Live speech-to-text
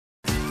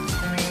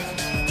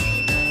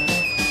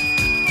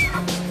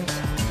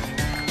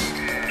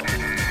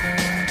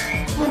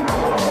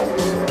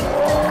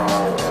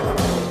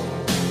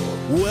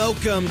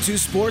Welcome to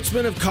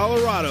Sportsman of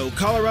Colorado,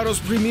 Colorado's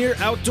premier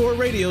outdoor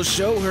radio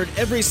show, heard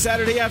every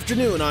Saturday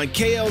afternoon on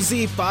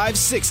KLZ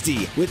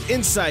 560, with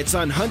insights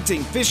on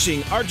hunting,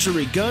 fishing,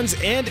 archery, guns,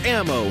 and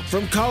ammo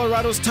from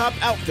Colorado's top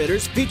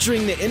outfitters,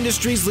 featuring the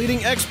industry's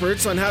leading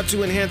experts on how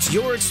to enhance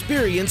your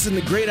experience in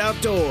the great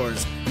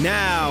outdoors.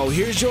 Now,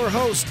 here's your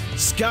host,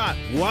 Scott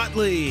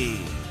Watley.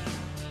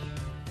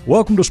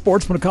 Welcome to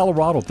Sportsman of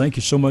Colorado. Thank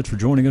you so much for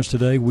joining us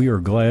today. We are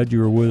glad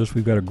you are with us.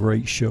 We've got a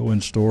great show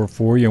in store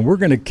for you, and we're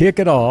going to kick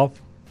it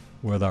off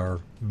with our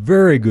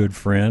very good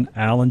friend,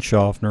 Alan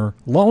Schaffner,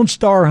 Lone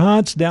Star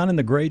Hunts down in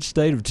the great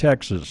state of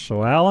Texas.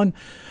 So, Alan,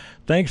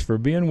 thanks for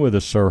being with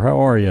us, sir. How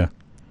are you?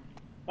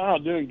 Oh,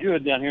 doing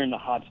good down here in the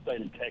hot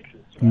state of Texas.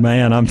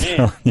 Man, I'm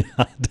telling you,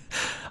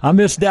 I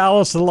miss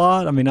Dallas a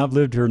lot. I mean, I've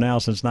lived here now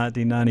since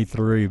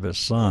 1993, but,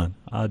 son,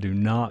 I do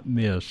not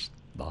miss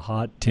the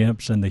hot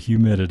temps and the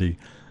humidity.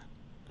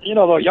 You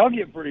know, though, y'all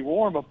get pretty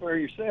warm up there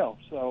yourself.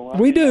 So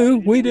we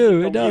do.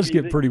 It does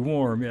get pretty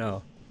warm, yeah.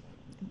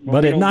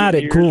 But at night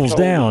it cools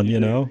down, you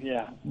know.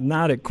 Yeah.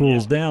 Night it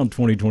cools down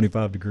 20,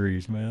 25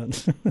 degrees, man.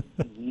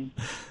 Mm-hmm.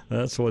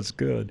 That's what's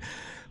good.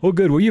 Well,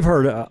 good. Well, you've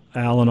heard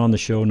Alan on the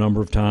show a number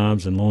of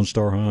times, and Lone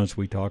Star Hunts.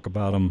 We talk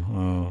about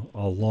them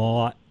a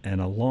lot, and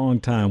a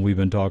long time we've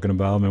been talking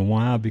about them. And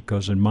why?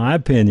 Because, in my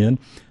opinion,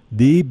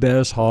 the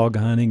best hog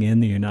hunting in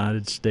the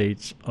United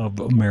States of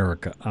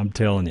America. I'm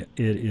telling you,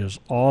 it is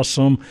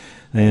awesome.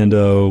 And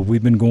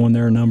we've been going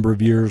there a number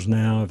of years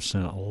now. I've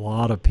sent a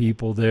lot of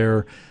people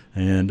there.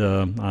 And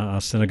I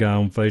sent a guy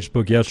on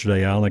Facebook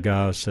yesterday, Alan, a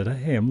guy said,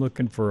 hey, I'm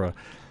looking for a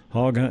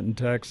hog hunt in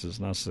Texas.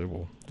 And I said,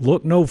 well,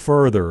 look no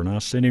further. And I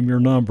sent him your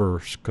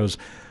numbers because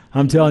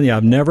I'm telling you,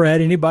 I've never had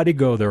anybody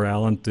go there,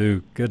 Alan,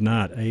 through, good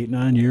night,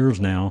 8-9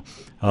 years now,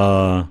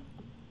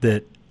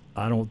 that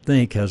I don't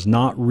think has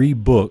not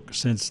rebooked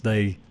since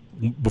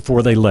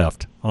before they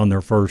left on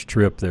their first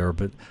trip there.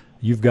 But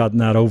you've gotten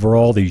that over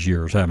all these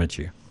years, haven't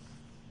you?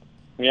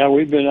 Yeah,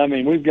 we've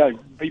got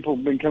people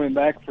been coming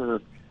back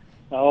for,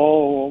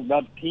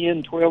 about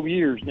 10, 12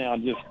 years now.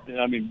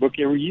 Book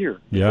every year.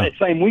 Yeah. That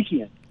same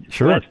weekend.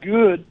 Sure. So that's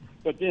good,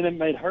 but then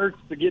it hurts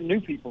to get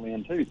new people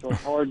in, too. So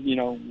it's hard,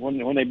 when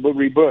they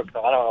rebook.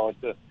 So I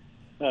don't know.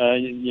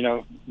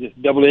 It's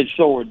just double-edged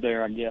sword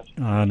there, I guess.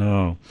 I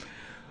know.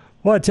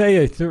 Well, I tell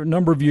you, through a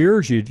number of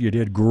years, you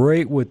did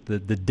great with the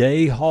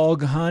day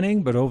hog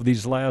hunting, but over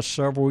these last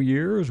several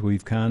years,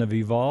 we've kind of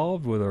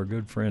evolved with our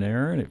good friend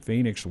Aaron at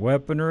Phoenix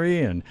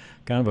Weaponry and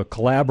kind of a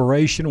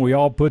collaboration we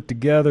all put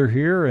together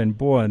here. And,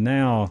 boy,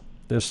 now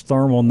this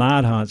thermal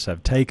night hunts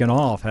have taken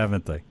off,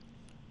 haven't they?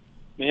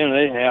 Man,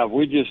 they have.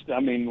 We've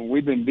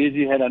been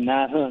busy. Had a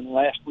night hunt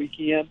last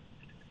weekend,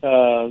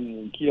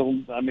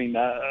 killed,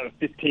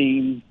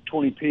 15,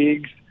 20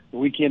 pigs. The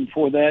weekend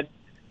before that,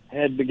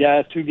 had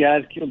two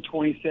guys killed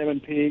 27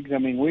 pigs. I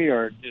mean, we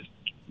are just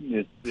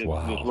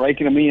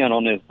raking them in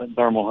on this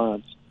thermal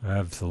hunts.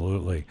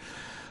 Absolutely.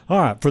 All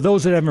right, for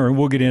those that haven't heard,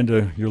 we'll get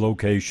into your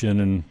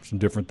location and some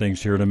different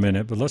things here in a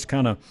minute, but let's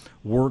kind of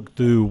work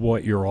through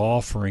what you're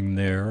offering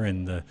there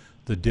and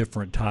the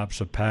different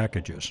types of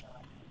packages.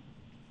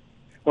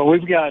 Well, we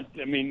got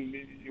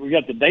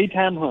the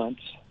daytime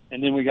hunts,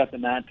 and then we got the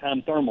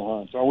nighttime thermal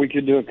hunts, or we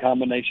could do a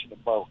combination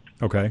of both.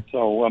 Okay.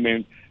 So,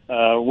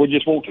 we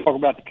just won't talk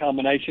about the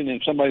combination. And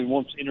if somebody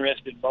wants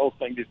interested in both,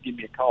 they can just give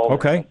me a call.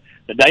 Okay.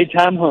 The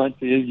daytime hunt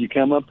is you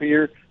come up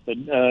here. We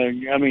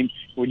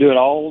do it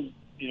all.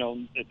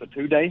 It's a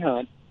 2-day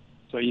hunt.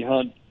 So you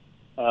hunt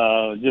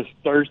just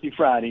Thursday,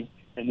 Friday,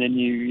 and then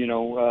you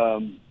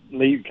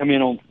come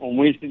in on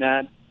Wednesday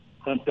night,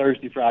 hunt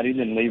Thursday, Friday,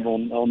 then leave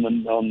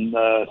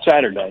on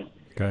Saturday.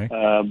 Okay.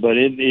 But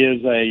it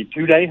is a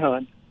 2-day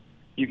hunt.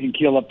 You can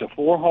kill up to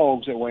 4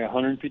 hogs that weigh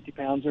 150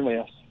 pounds or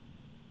less.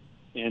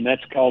 And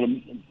that's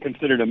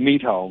considered a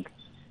meat hog.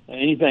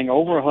 Anything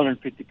over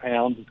 150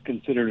 pounds is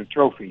considered a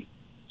trophy.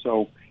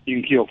 So you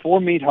can kill 4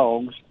 meat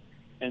hogs,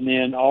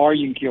 or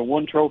you can kill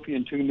 1 trophy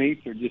and 2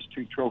 meats, or just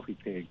 2 trophy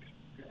pigs.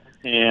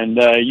 And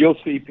you'll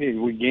see pigs.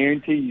 We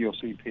guarantee you'll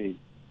see pigs.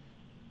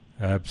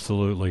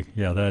 Absolutely.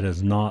 Yeah, that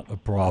is not a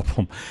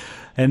problem.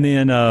 And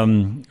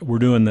then we're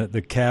doing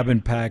the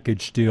cabin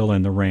package still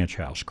in the ranch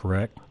house,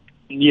 correct?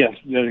 Yes,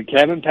 the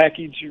cabin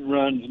package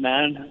runs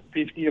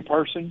 $950 a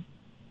person.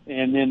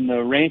 And then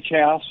the ranch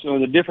house, so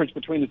the difference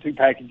between the two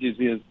packages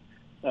is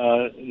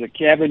the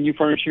cabin, you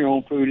furnish your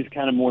own food, is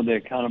kind of more the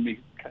economy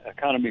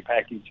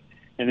package.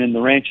 And then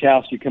the ranch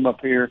house, you come up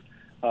here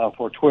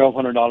for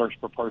 $1,200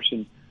 per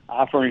person.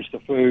 I furnish the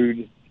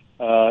food.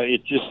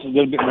 It's just a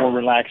little bit more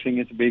relaxing.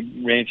 It's a big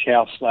ranch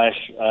house /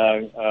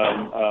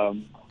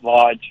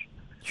 lodge.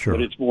 Sure.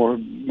 But it's more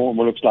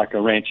looks like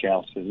a ranch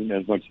house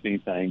as much as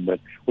anything.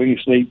 But we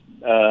can sleep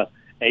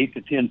 8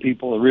 to 10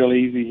 people real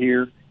easy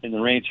here in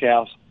the ranch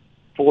house.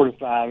 4 to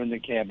 5 in the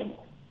cabin,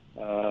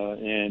 both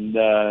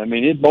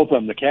of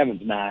them. The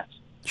cabin's nice.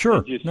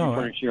 Sure. You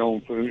furnish your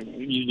own food.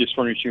 You just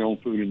furnish your own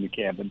food in the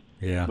cabin.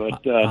 Yeah.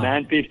 But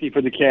 $950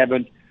 for the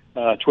cabin,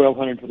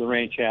 $1,200 for the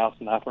ranch house,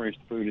 and I furnish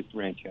the food at the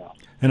ranch house.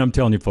 And I'm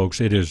telling you, folks,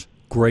 it is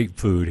great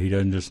food. He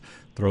doesn't just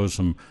throw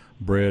some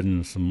bread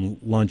and some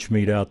lunch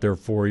meat out there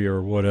for you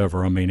or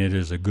whatever. I mean, it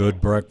is a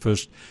good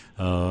breakfast,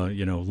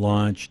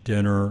 lunch,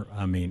 dinner.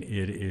 I mean,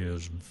 it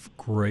is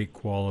great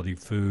quality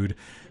food.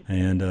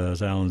 And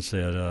as Alan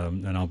said,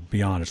 and I'll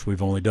be honest,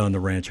 we've only done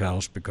the ranch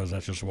house because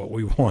that's just what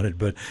we wanted.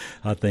 But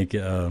I think,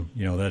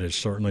 that is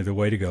certainly the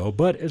way to go.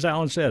 But as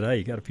Alan said, hey,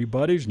 you got a few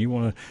buddies and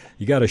you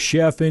got a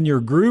chef in your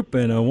group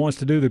and wants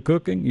to do the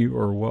cooking, you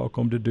are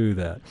welcome to do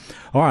that.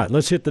 All right,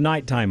 let's hit the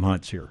nighttime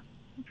hunts here.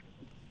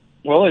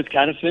 Well, it's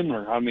kind of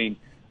similar. I mean,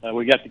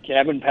 we got the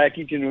cabin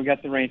package and we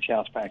got the ranch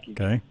house package.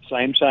 Okay.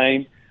 Same.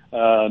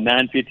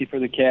 $950 for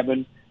the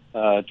cabin,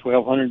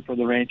 $1,200 for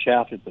the ranch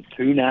house. It's a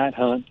 2-night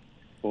hunt.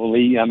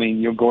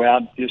 You'll go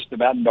out just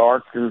about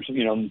dark or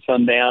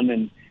sundown,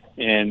 and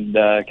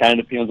kind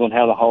of depends on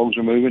how the hogs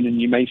are moving.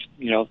 And you may,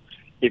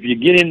 if you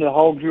get into the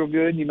hogs real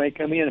good, you may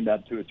come in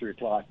about 2 or 3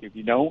 o'clock. If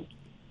you don't,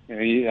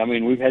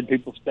 we've had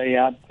people stay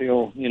out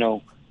till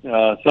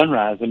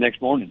sunrise the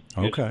next morning.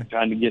 Okay.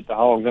 Trying to get the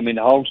hogs. I mean,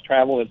 the hogs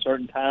travel at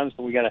certain times,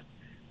 so we got to,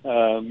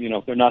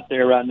 if they're not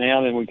there right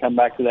now, then we come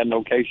back to that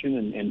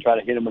location and try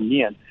to hit them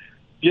again.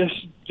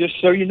 Just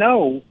so you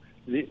know,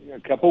 a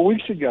couple of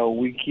weeks ago,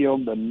 we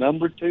killed the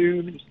number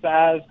 2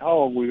 sized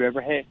hog we've ever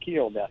had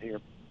killed out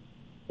here.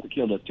 We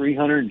killed a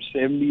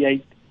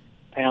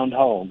 378-pound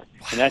hog,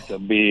 and that's a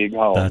big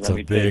hog. That's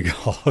a big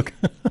hog.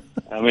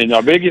 I mean,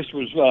 our biggest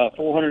was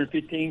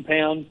 415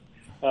 pounds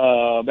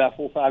about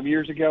 4 or 5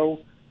 years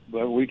ago,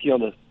 but we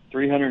killed a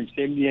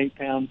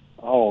 378-pound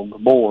hog,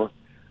 boar,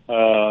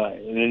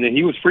 and then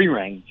he was free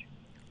range.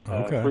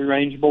 Okay. Free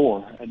range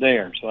boar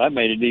there, so that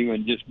made it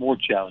even just more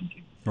challenging.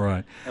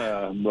 Right.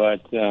 Now,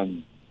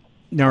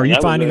 are you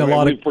finding a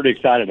lot of? We're pretty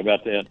excited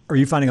about that. Are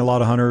you finding a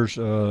lot of hunters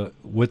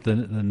with the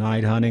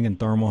night hunting and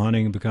thermal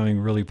hunting becoming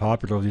really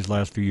popular over these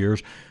last few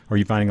years? Are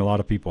you finding a lot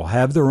of people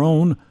have their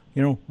own,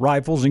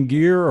 rifles and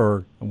gear,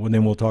 or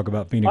then we'll talk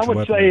about Phoenix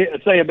weaponry? I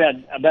would say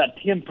about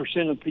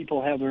 10% of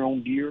people have their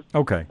own gear.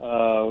 Okay.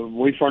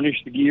 We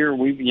furnish the gear.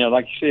 We,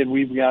 like you said,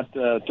 we've got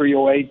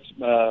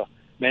 308s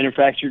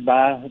manufactured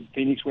by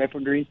Phoenix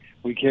Weaponry.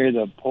 We carry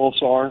the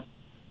Pulsar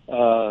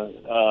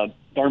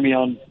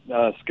Thermion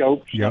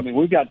scopes. Yep. I mean,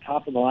 we've got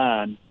top of the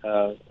line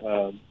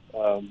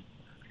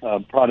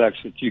products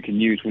that you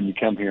can use when you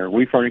come here.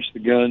 We furnish the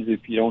guns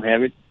if you don't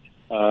have it,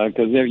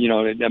 because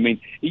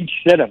each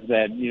set of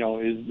that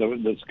is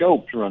the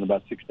scopes run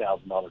about $6,000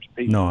 a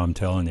piece. No, I'm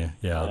telling you,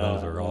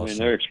 those are awesome.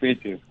 They're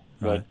expensive,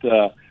 right.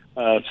 but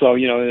just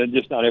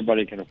not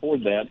everybody can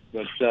afford that.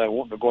 But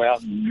wanting to go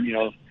out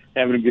and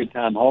having a good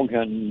time hog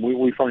hunting,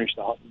 we furnish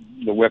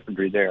the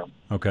weaponry there.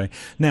 Okay.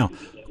 Now,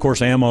 of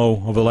course,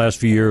 ammo over the last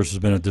few years has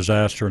been a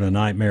disaster and a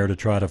nightmare to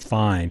try to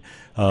find,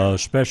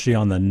 especially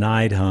on the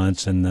night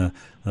hunts and the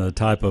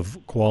type of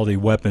quality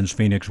weapons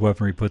Phoenix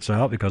Weaponry puts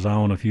out, because I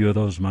own a few of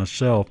those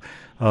myself.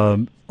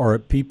 Are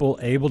people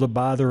able to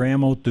buy their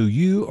ammo through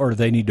you, or do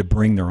they need to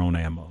bring their own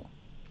ammo?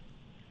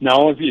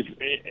 No, if you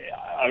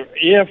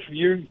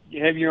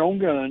have your own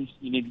guns,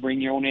 you need to bring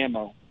your own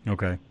ammo.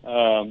 Okay.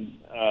 Or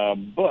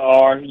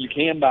you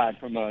can buy it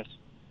from us,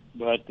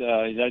 but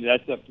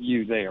that's up to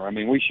you there. I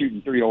mean, we're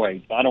shooting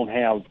 308s. I don't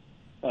have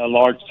a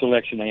large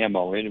selection of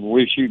ammo.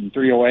 We're shooting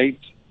 308s,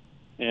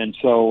 and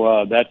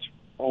so that's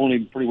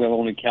pretty well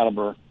only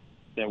caliber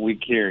that we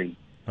carry.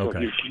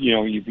 Okay. So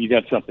if you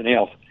got something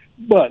else.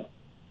 But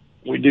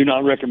we do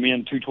not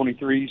recommend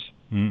 223s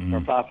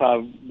or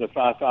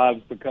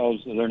 5.5s because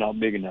they're not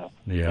big enough.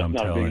 Yeah, it's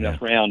not a big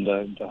enough round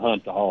to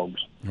hunt the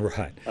hogs.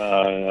 Right.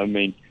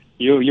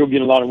 You'll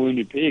get a lot of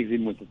wounded pigs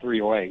even with the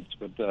 308s,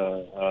 but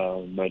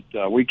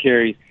we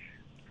carry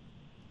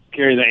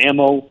the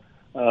ammo.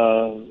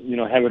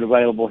 Have it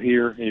available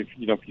here if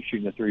you're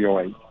shooting a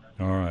 308.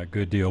 All right,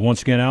 good deal.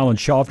 Once again, Alan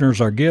Schaffner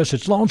is our guest.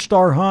 It's Lone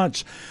Star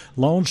Hunts,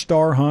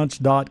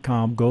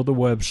 LoneStarHunts.com. Go to the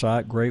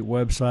website. Great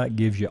website.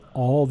 Gives you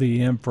all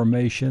the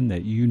information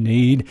that you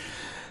need.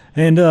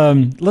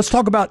 And let's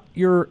talk about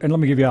and let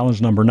me give you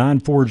Alan's number,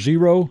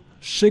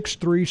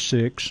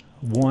 940-636-1990.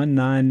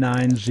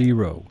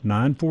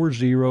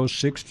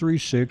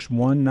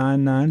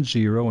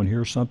 940-636-1990. And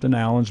here's something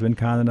Alan's been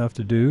kind enough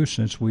to do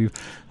since we've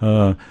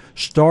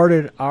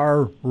started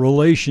our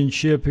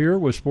relationship here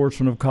with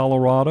Sportsman of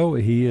Colorado.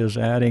 He is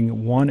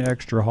adding one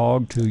extra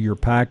hog to your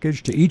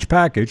package, to each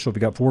package. So if you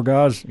got 4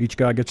 guys, each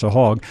guy gets a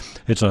hog.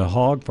 It's a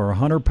hog for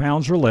 100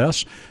 pounds or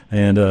less,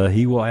 and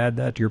he will add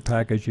that to your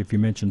package if you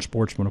mention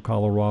Sportsman of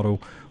Colorado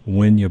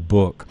when you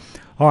book.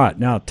 All right,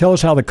 now tell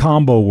us how the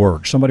combo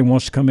works. Somebody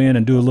wants to come in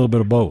and do a little bit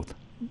of both.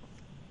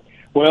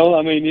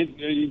 Well,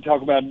 you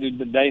talk about the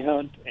day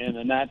hunt and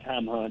the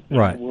nighttime hunt.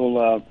 Right.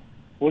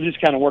 We'll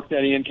just kind of work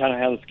that in, kind of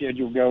how the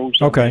schedule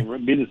goes. Okay. It'll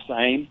be the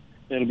same.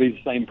 It'll be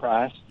the same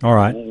price. All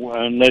right.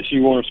 Unless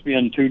you want to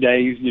spend 2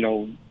 days,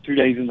 2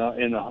 days in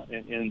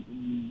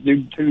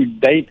do 2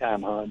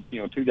 daytime hunt,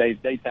 2 days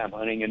daytime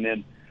hunting, and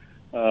then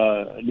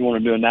you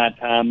want to do a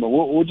nighttime. But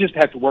we'll just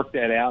have to work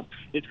that out.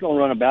 It's going to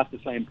run about the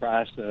same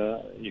price,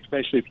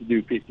 especially if you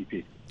do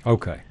 50-50.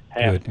 Okay.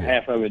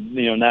 Half of it,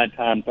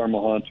 nighttime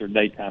thermal hunts or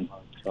daytime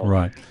hunts. So,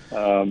 right.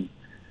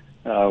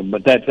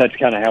 But that's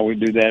kind of how we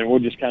do that. We'll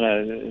just kind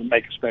of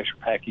make a special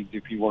package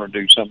if you want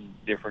to do something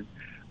different.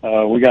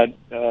 We got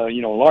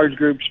large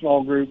groups,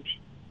 small groups.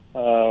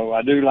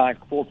 I do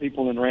like 4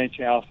 people in the ranch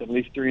house, at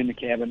least 3 in the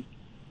cabin.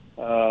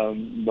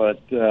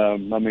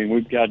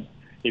 We've got,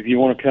 if you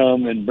want to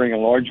come and bring a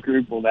large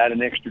group, we'll add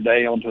an extra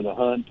day onto the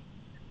hunt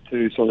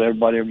too, so that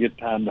everybody will get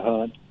time to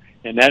hunt.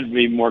 And that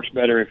even works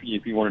better if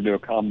you want to do a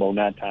combo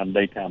nighttime,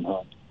 daytime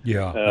hunt.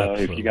 Yeah.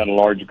 If you got a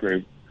large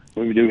group.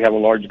 We do have a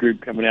large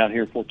group coming out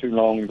here for too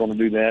long. We're going to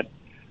do that,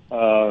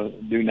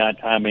 do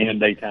nighttime and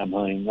daytime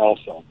hunting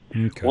also.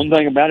 Okay. One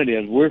thing about it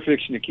is we're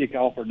fixing to kick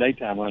off our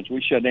daytime hunts.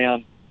 We shut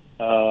down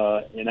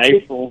in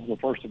April, the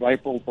 1st of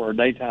April, for our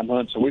daytime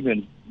hunt. So we've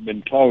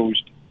been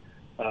closed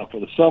for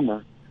the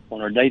summer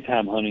on our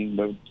daytime hunting.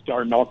 But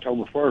starting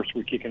October 1st,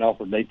 we're kicking off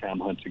our daytime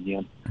hunts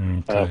again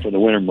for the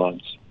winter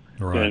months.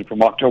 Right. And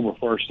from October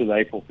 1st to the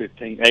April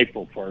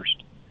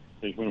 1st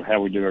is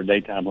how we do our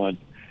daytime hunt.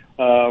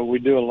 We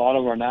do a lot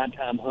of our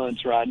nighttime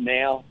hunts right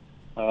now.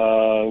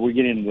 We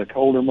get into the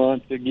colder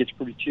months. It gets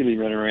pretty chilly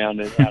running around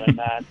out at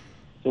night.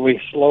 So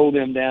we slow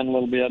them down a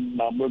little bit,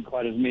 not move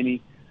quite as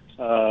many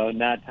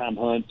nighttime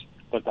hunts,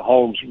 but the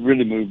hogs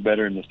really move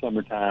better in the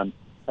summertime,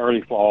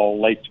 early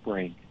fall, late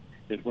spring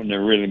is when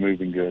they're really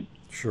moving good.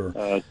 Sure.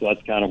 So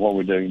that's kind of what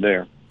we're doing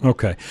there.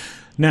 Okay.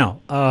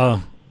 Now,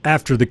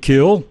 after the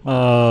kill,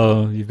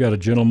 you've got a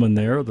gentleman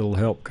there that'll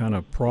help kind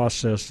of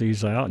process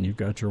these out, and you've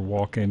got your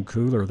walk-in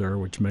cooler there,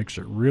 which makes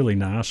it really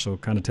nice. So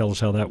kind of tell us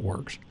how that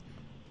works.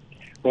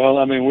 Well,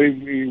 I mean,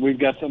 we've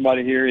got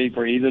somebody here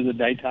for either the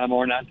daytime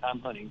or nighttime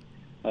hunting.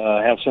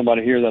 Have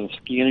somebody here that'll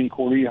skin and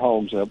quarter your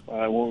hogs up.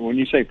 When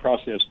you say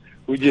process,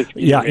 we just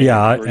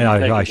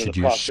I should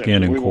use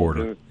skin and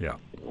quarter.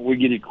 We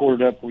get it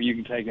quartered up where you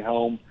can take it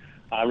home.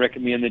 I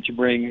recommend that you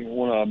bring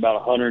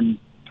about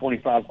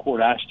 125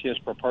 quart ice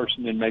chest per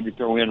person, and maybe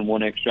throw in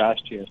 1 extra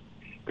ice chest,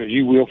 because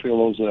you will fill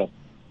those up.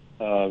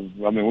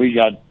 We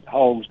got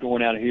hogs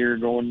going out of here,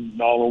 going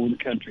all over the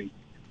country.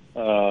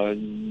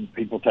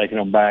 People taking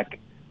them back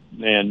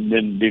and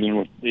then dealing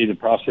with either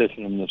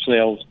processing them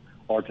themselves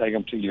or take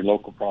them to your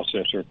local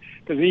processor.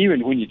 Because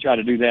even when you try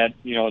to do that,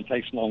 it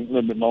takes a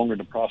little bit longer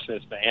to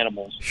process the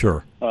animals.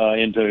 Sure.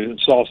 Into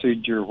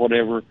sausage or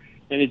whatever,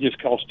 and it just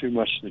costs too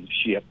much to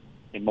ship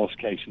in most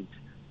cases.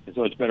 And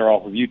so it's better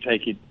off if you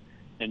take it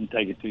and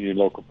take it to your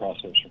local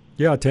processor.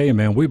 Yeah, I tell you,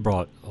 man, we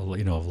brought a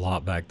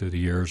lot back through the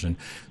years and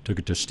took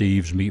it to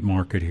Steve's Meat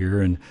Market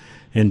here in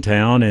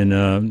town, and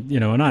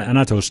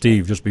I told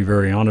Steve, just be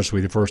very honest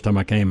with you. The first time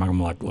I came,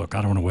 I'm like, look,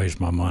 I don't want to waste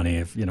my money.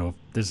 If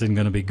this isn't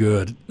going to be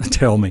good,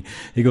 tell me.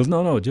 He goes,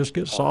 no, just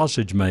get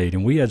sausage made,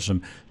 and we had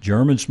some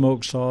German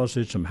smoked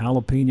sausage, some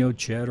jalapeno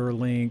cheddar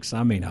links.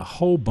 I mean, a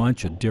whole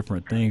bunch of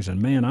different things, and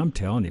man, I'm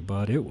telling you,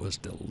 bud, it was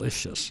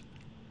delicious.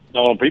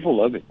 No, people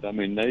love it. I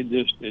mean,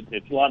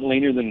 it's a lot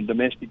leaner than a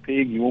domestic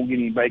pig. You won't get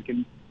any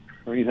bacon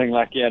or anything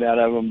like that out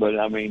of them. But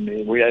I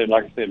mean, we had,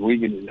 like I said, we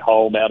get it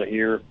hauled out of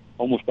here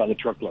almost by the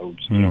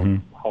truckloads,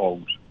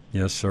 hogs.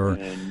 Yes, sir.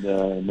 And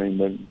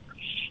but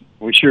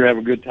we sure have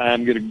a good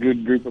time. Get a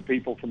good group of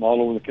people from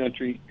all over the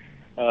country.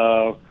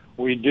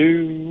 We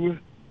do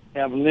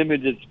have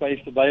limited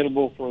space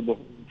available for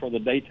the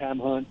daytime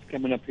hunts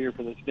coming up here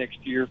for this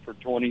next year for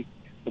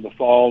the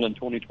fall and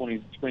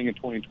spring of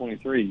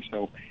 2023.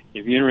 So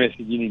if you're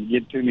interested, you need to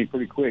get to me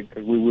pretty quick,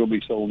 because we will be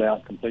sold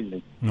out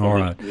completely. All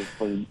right.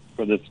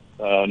 For this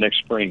next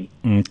spring.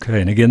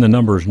 Okay, and again, the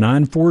number is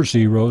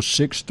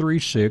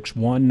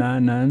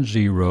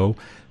 940-636-1990.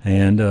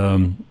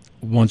 And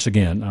once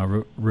again,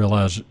 I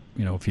realize,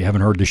 if you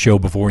haven't heard the show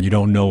before and you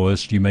don't know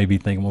us, you may be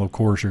thinking, well, of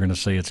course you're going to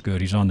say it's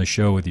good. He's on the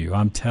show with you.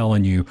 I'm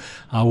telling you,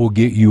 I will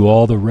get you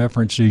all the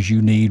references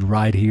you need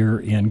right here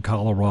in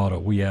Colorado.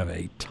 We have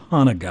a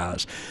ton of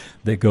guys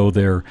that go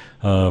there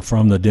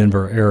from the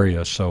Denver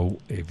area. So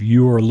if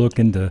you are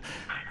looking to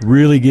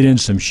really get in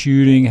some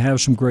shooting, have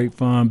some great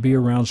fun, be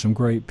around some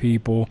great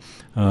people,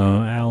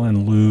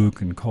 Alan, Luke,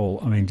 and Cole,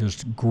 I mean,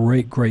 just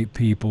great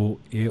people,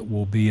 it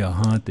will be a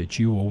hunt that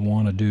you will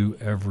want to do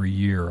every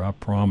year, I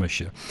promise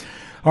you.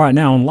 All right,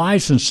 now on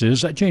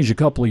licenses, that changed a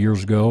couple of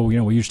years ago.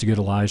 We used to get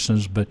a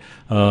license, but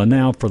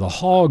now for the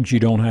hogs,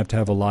 you don't have to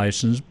have a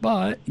license,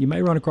 but you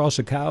may run across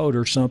a coyote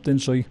or something,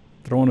 so you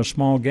throwing a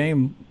small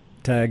game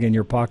tag in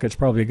your pocket is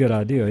probably a good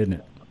idea, isn't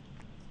it?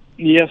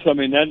 Yes, I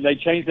mean, they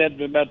changed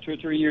that about 2 or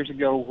 3 years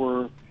ago,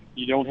 where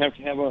you don't have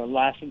to have a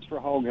license for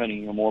hog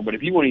hunting anymore. But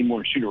if you even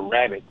want to shoot a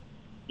rabbit,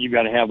 you've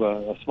got to have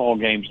a small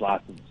games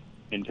license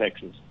in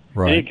Texas.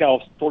 Right. And it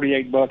costs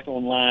 $48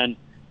 online,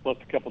 plus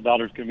a couple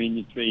dollars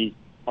convenience fee,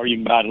 or you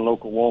can buy it at a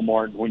local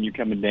Walmart when you're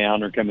coming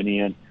down or coming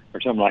in or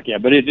something like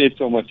that. But it's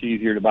so much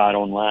easier to buy it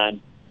online.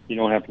 You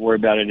don't have to worry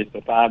about it. It's a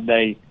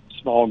 5-day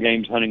small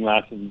games hunting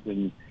license,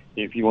 and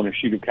if you want to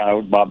shoot a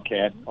coyote,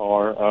 bobcat,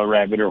 or a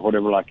rabbit or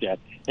whatever like that.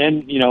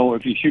 And,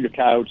 if you shoot a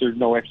coyote, there's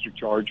no extra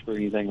charge for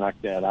anything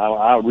like that.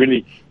 I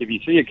really, if you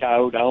see a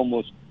coyote, I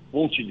almost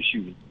want you to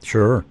shoot it.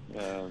 Sure.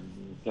 But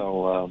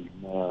no,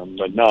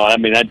 I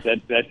mean, that's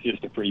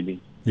just a freebie.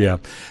 Yeah.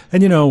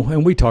 And,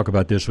 and we talk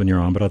about this when you're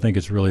on, but I think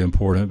it's really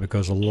important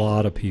because a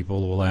lot of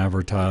people will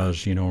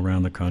advertise,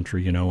 around the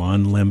country,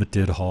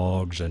 unlimited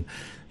hogs and,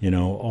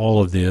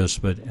 all of this.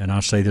 And I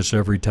say this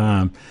every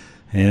time.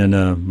 And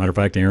matter of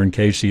fact, Aaron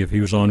Casey, if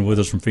he was on with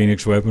us from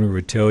Phoenix Weaponry,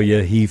 would tell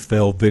you he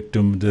fell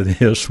victim to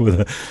this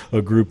with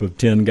a group of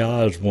 10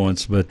 guys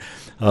once. But,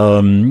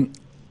 Alan,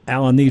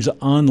 these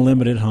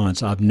unlimited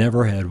hunts, I've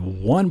never had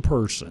one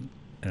person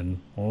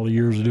in all the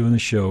years of doing the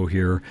show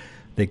here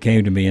that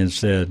came to me and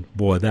said,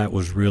 boy, that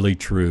was really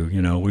true.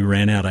 We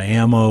ran out of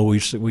ammo.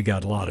 We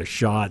got a lot of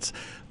shots.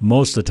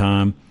 Most of the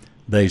time,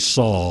 they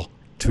saw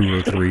 2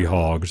 or 3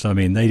 hogs. I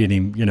mean, they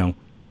didn't even,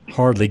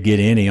 hardly get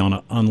any on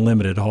an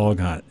unlimited hog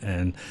hunt.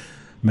 And,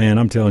 man,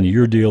 I'm telling you,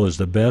 your deal is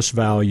the best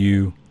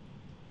value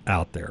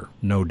out there,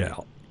 no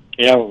doubt.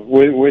 Yeah,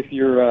 with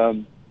your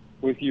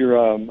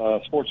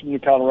Sportsman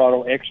of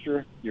Colorado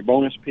Extra, your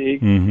bonus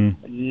pig,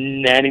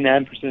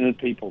 99% of the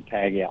people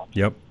tag out.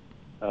 Yep.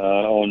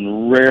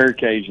 On rare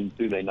occasions,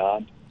 do they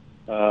not?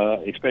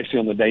 Especially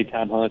on the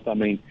daytime hunts. I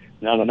mean,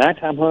 now the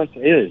nighttime hunts,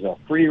 it is a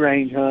free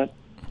range hunt.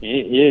 It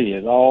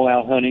is all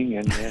out hunting,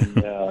 and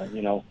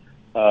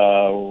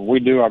we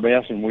do our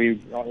best, and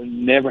we've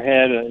never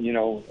had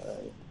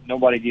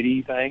nobody get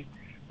anything.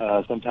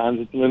 Sometimes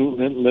it's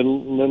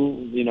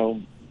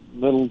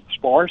little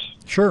sparse.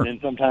 Sure. And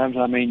sometimes,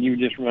 you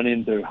just run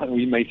into,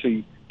 you may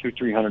see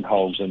 200-300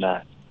 hogs a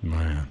night.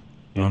 Man,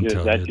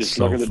 That's just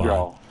so luck of the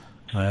draw.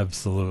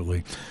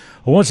 Absolutely.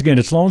 Well, once again,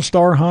 it's Lone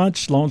Star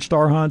Hunts,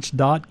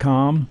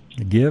 LoneStarHunts.com.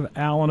 Give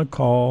Alan a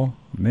call.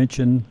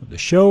 Mention the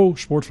show,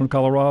 Sportsman of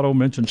Colorado,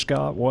 mention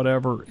Scott,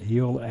 whatever.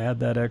 He'll add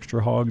that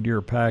extra hog to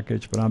your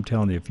package. But I'm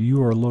telling you, if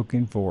you are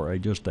looking for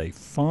just a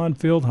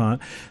fun-filled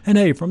hunt, and,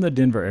 hey, from the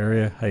Denver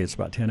area, hey, it's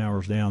about 10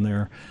 hours down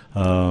there.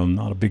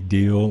 Not a big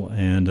deal.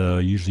 And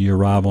usually you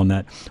arrive on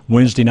that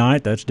Wednesday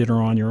night. That's dinner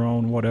on your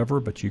own, whatever.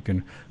 But you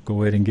can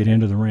go ahead and get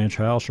into the ranch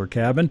house or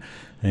cabin.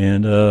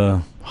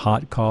 And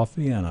hot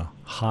coffee and a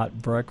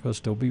hot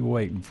breakfast will be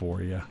waiting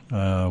for you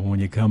when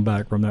you come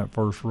back from that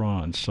first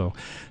run. So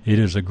it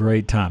is a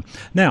great time.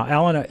 Now,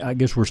 Alan, I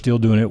guess we're still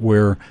doing it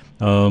where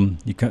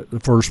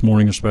the first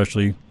morning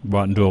especially, go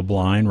out into a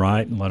blind,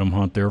 right, and let them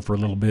hunt there for a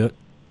little bit.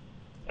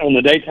 On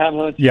the daytime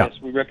hunts, yeah.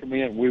 Yes, we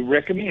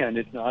recommend.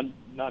 It's not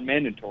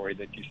mandatory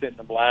that you sit in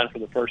the blind for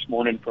the first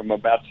morning from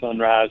about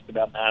sunrise to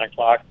about 9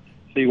 o'clock,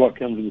 see what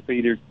comes to the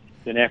feeder.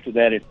 Then after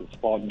that, it's a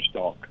spot and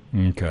stalk.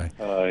 Okay.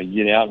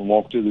 Get out and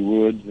walk through the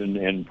woods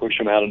and push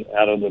them out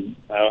of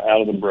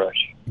the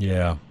brush.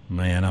 Yeah,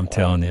 man, I'm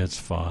telling you, it's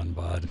fun,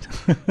 bud.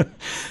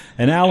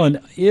 And Alan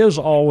is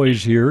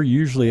always here,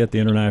 usually at the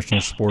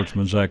International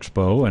Sportsman's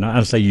Expo. And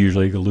I say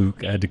usually,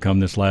 Luke had to come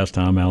this last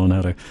time. Alan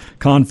had a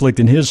conflict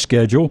in his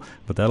schedule,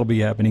 but that'll be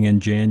happening in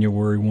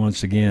January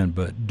once again.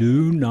 But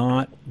do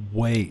not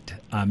wait.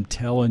 I'm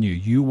telling you,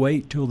 you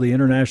wait till the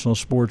International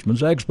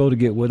Sportsman's Expo to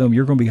get with them.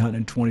 You're going to be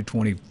hunting in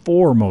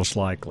 2024 most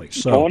likely.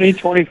 So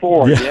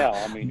 2024, yeah.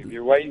 I mean, if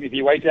you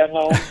wait that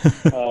long,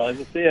 as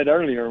I said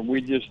earlier,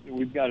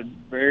 we've got a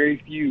very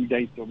few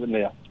dates open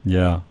left.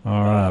 Yeah,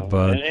 all right,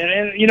 bud.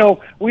 And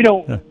we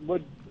don't.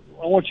 But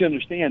I want you to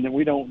understand that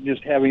we don't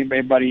just have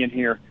everybody in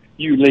here.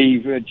 You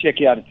leave,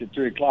 check out at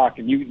 3 o'clock,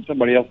 and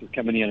somebody else is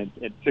coming in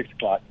at 6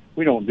 o'clock.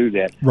 We don't do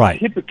that. Right.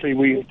 Typically,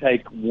 we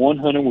take one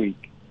hunt a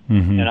week.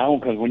 Mm-hmm.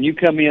 And because when you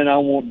come in, I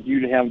want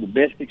you to have the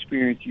best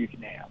experience you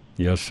can have.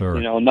 Yes, sir.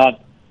 I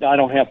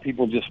don't have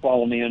people just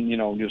falling in,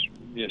 just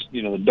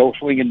the door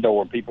swinging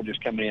door, people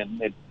just coming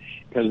in,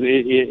 because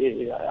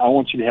I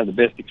want you to have the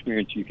best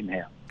experience you can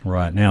have.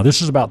 Right. Now,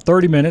 this is about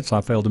 30 minutes. I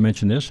failed to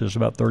mention this. This is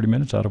about 30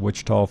 minutes out of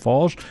Wichita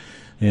Falls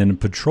in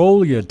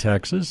Petrolia,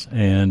 Texas.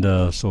 And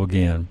so,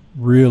 again,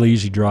 real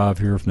easy drive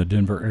here from the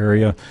Denver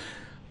area.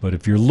 But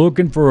if you're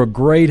looking for a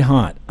great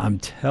hunt, I'm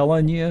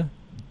telling you,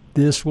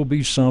 this will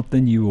be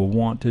something you will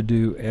want to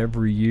do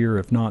every year,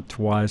 if not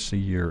twice a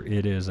year.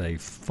 It is a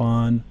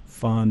fun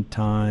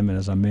time. And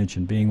as I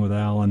mentioned, being with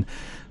Alan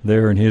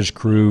there and his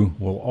crew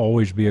will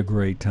always be a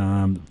great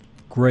time.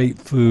 Great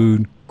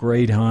food,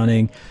 great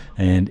hunting,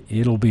 and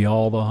it'll be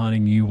all the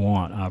hunting you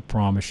want. I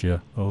promise you,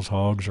 those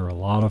hogs are a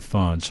lot of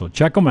fun. So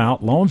check them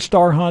out,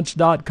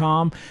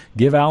 LoneStarHunts.com.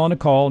 Give Alan a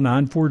call,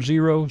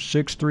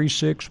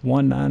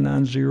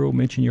 940-636-1990.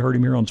 Mention you heard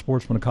him here on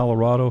Sportsman of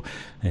Colorado,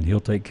 and he'll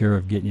take care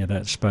of getting you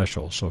that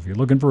special. So if you're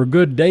looking for a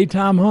good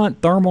daytime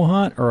hunt, thermal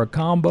hunt, or a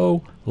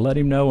combo, let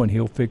him know, and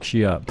he'll fix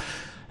you up.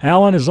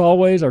 Alan, as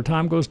always, our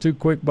time goes too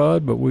quick,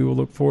 bud, but we will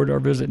look forward to our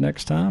visit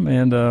next time,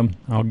 and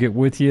I'll get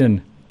with you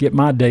and get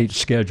my date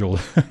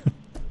scheduled.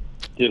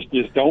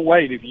 Just don't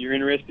wait if you're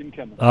interested in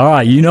coming. All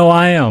right,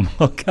 I am.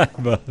 Okay,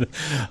 bud.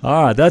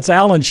 All right, that's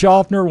Alan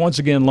Schaffner. Once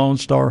again, Lone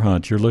Star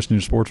Hunts. You're listening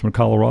to Sportsman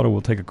Colorado.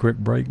 We'll take a quick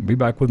break and be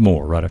back with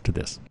more right after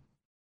this.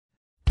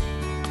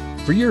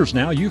 For years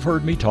now, you've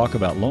heard me talk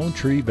about Lone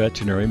Tree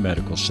Veterinary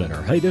Medical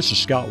Center. Hey, this is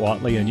Scott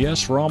Watley, and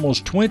yes, for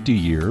almost 20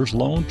 years,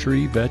 Lone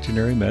Tree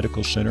Veterinary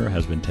Medical Center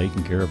has been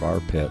taking care of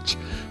our pets.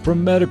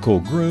 From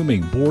medical,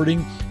 grooming,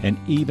 boarding, and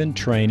even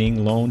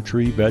training, Lone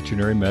Tree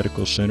Veterinary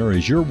Medical Center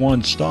is your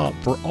one stop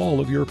for all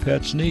of your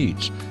pet's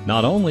needs.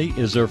 Not only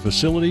is their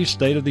facility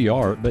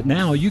state-of-the-art, but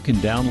now you can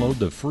download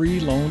the free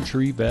Lone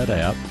Tree Vet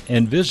app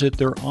and visit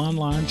their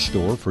online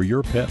store for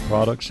your pet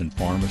products and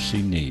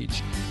pharmacy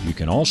needs. You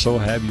can also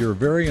have your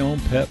very own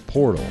pet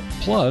portal.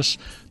 Plus,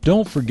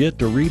 don't forget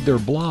to read their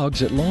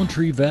blogs at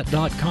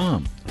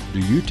LoneTreeVet.com. Do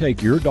you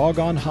take your dog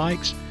on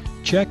hikes?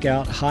 Check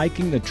out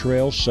Hiking the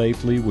Trail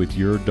Safely with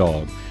Your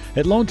Dog.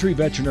 At Lone Tree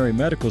Veterinary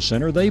Medical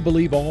Center, they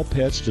believe all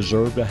pets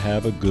deserve to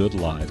have a good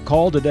life.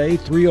 Call today,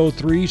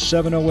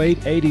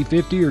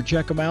 303-708-8050, or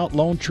check them out,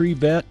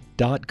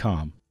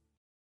 LoneTreeVet.com.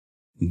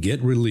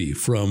 Get relief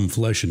from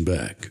Flesh and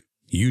Beck.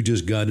 You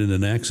just got in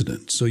an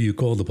accident, so you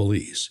call the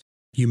police.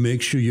 You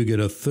make sure you get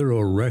a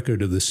thorough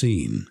record of the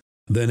scene.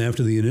 Then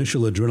after the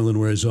initial adrenaline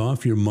wears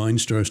off, your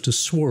mind starts to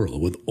swirl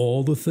with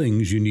all the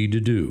things you need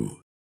to do.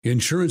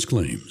 Insurance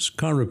claims,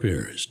 car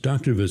repairs,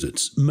 doctor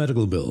visits,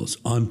 medical bills,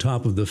 on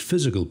top of the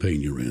physical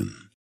pain you're in.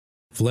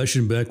 Flesh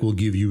and Beck will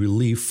give you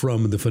relief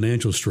from the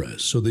financial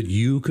stress so that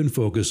you can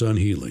focus on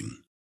healing.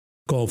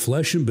 Call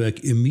Flesh and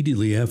Beck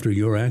immediately after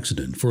your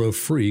accident for a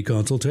free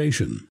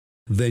consultation.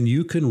 Then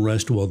you can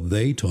rest while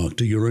they talk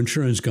to your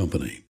insurance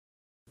company.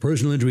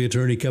 Personal injury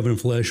attorney Kevin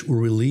Flesh will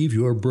relieve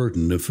your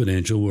burden of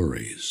financial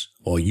worries.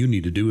 All you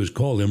need to do is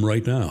call him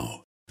right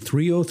now.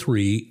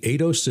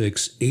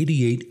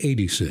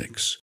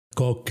 303-806-8886.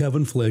 Call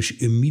Kevin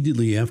Flesh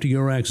immediately after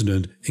your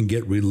accident and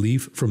get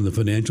relief from the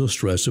financial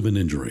stress of an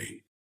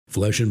injury.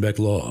 Flesh and Beck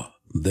Law.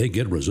 They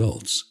get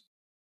results.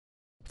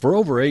 For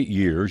over 8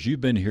 years,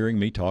 you've been hearing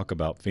me talk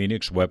about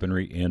Phoenix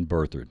Weaponry in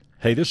Berthoud.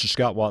 Hey, this is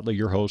Scott Watley,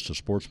 your host of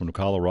Sportsman of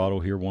Colorado,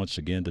 here once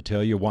again to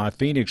tell you why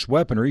Phoenix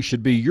Weaponry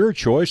should be your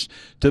choice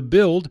to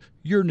build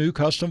your new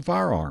custom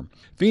firearm.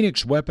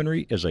 Phoenix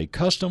Weaponry is a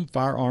custom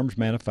firearms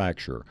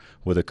manufacturer.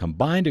 With a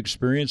combined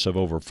experience of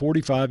over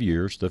 45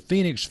 years, the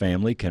Phoenix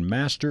family can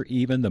master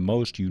even the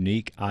most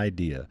unique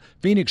idea.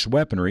 Phoenix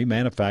Weaponry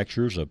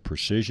manufactures of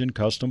precision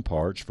custom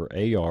parts for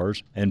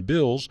ARs and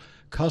builds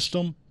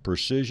custom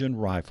precision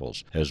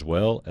rifles, as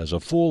well as a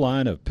full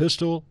line of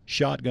pistol,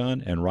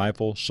 shotgun, and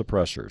rifle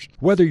suppressors.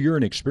 Whether you're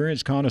an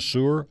experienced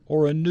connoisseur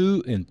or a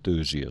new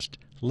enthusiast,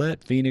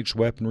 let Phoenix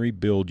Weaponry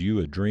build you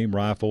a dream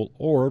rifle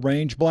or a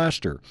range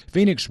blaster.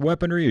 Phoenix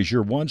Weaponry is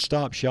your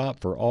one-stop shop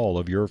for all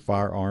of your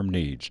firearm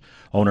needs.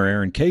 Owner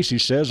Aaron Casey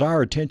says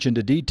our attention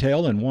to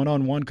detail and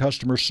one-on-one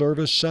customer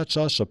service sets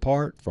us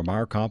apart from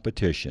our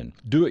competition.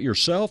 Do it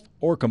yourself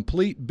or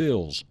complete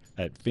builds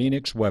at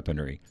Phoenix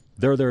Weaponry.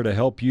 They're there to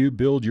help you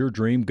build your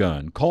dream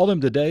gun. Call them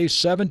today,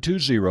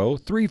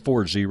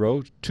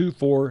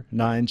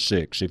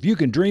 720-340-2496. If you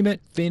can dream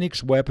it,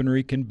 Phoenix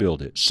Weaponry can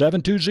build it.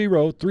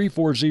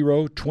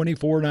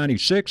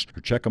 720-340-2496, or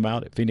check them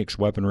out at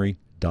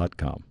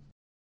phoenixweaponry.com.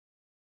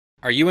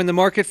 Are you in the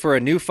market for a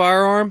new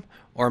firearm,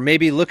 or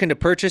maybe looking to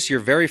purchase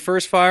your very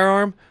first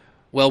firearm?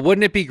 Well,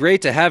 wouldn't it be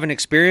great to have an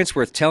experience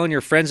worth telling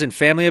your friends and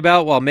family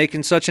about while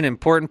making such an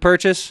important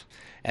purchase?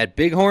 At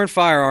Bighorn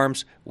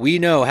Firearms, we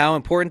know how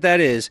important that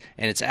is,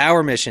 and it's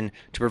our mission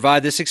to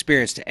provide this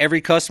experience to every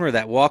customer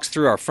that walks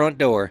through our front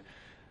door.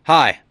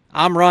 Hi,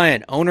 I'm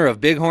Ryan, owner of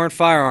Bighorn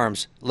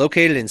Firearms,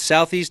 located in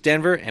Southeast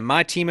Denver, and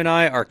my team and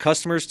I are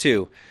customers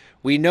too.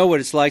 We know what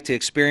it's like to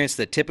experience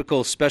the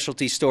typical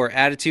specialty store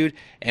attitude,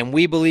 and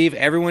we believe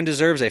everyone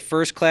deserves a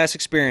first-class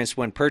experience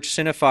when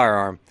purchasing a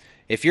firearm.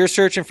 If you're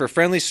searching for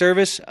friendly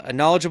service, a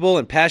knowledgeable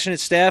and passionate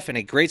staff, and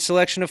a great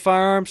selection of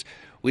firearms,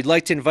 we'd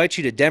like to invite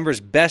you to Denver's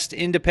best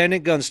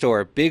independent gun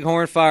store,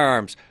 Bighorn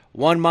Firearms,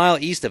 1 mile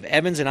east of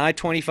Evans and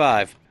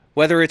I-25.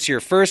 Whether it's your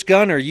first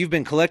gun or you've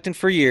been collecting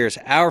for years,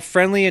 our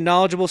friendly and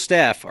knowledgeable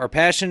staff are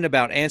passionate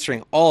about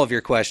answering all of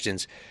your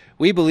questions.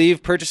 We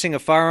believe purchasing a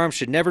firearm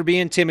should never be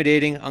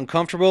intimidating,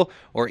 uncomfortable,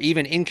 or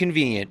even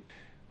inconvenient.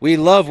 We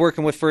love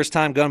working with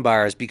first-time gun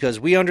buyers because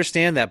we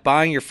understand that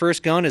buying your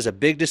first gun is a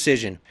big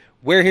decision.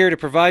 We're here to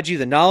provide you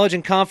the knowledge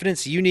and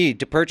confidence you need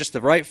to purchase the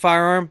right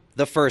firearm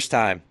the first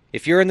time.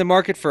 If you're in the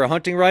market for a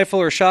hunting rifle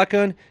or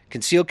shotgun,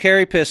 concealed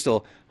carry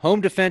pistol, home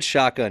defense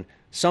shotgun,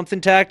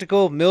 something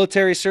tactical,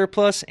 military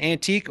surplus,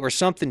 antique, or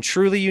something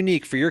truly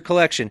unique for your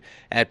collection,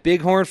 at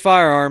Bighorn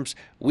Firearms,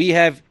 we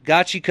have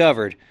got you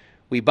covered.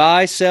 We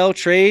buy, sell,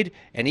 trade,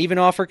 and even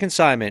offer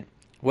consignment.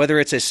 Whether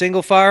it's a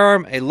single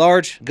firearm, a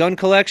large gun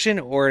collection,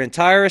 or an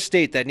entire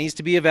estate that needs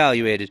to be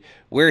evaluated,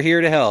 we're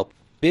here to help.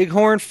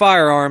 Bighorn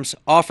Firearms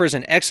offers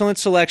an excellent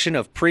selection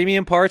of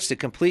premium parts to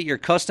complete your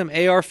custom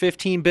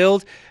AR-15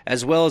 build,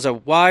 as well as a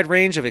wide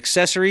range of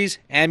accessories,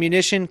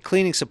 ammunition,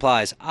 cleaning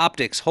supplies,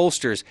 optics,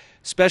 holsters,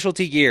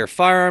 specialty gear,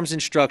 firearms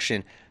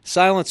instruction,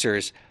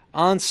 silencers,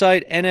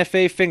 on-site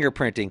NFA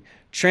fingerprinting,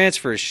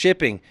 transfers,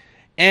 shipping,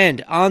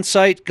 and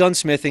on-site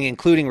gunsmithing,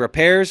 including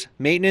repairs,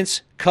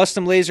 maintenance,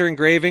 custom laser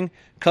engraving,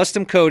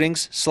 custom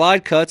coatings,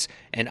 slide cuts,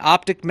 and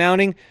optic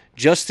mounting,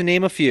 just to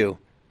name a few.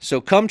 So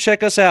come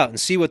check us out and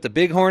see what the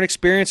Bighorn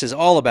experience is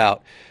all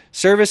about.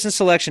 Service and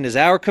selection is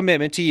our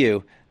commitment to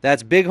you.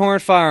 That's Bighorn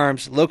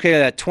Firearms,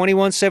 located at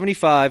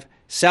 2175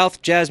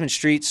 South Jasmine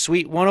Street,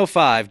 Suite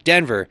 105,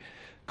 Denver.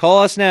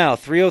 Call us now,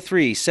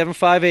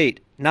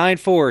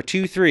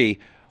 303-758-9423,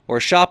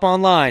 or shop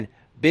online,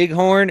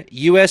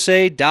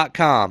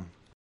 bighornusa.com.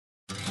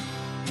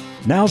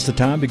 Now's the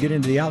time to get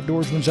into the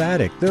Outdoorsman's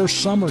Attic. Their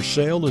summer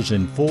sale is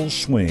in full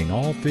swing.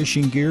 All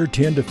fishing gear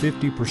 10 to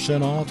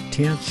 50% off.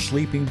 Tents,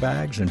 sleeping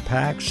bags, and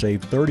packs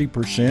save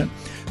 30%.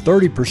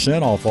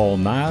 30% off all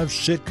knives,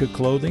 Sitka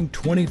clothing,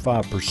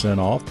 25%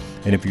 off.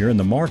 And if you're in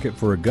the market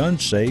for a gun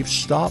safe,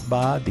 stop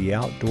by the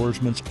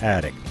Outdoorsman's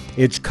Attic.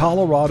 It's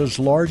Colorado's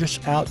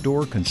largest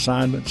outdoor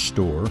consignment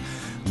store,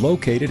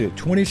 located at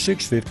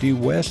 2650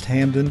 West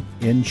Hampden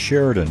in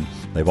Sheridan.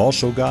 They've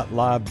also got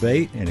live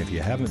bait, and if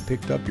you haven't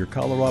picked up your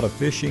Colorado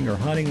fishing or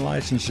hunting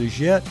licenses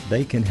yet,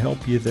 they can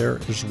help you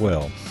there as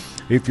well.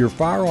 If your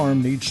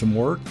firearm needs some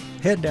work,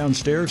 head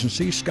downstairs and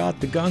see Scott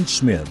the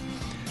gunsmith.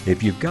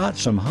 If you've got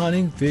some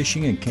hunting,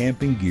 fishing, and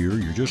camping gear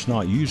you're just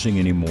not using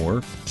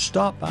anymore,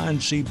 stop by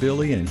and see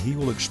Billy, and he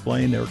will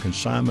explain their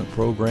consignment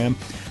program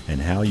and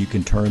how you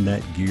can turn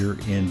that gear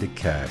into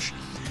cash.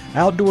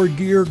 Outdoor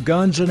gear,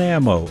 guns, and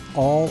ammo,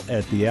 all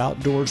at the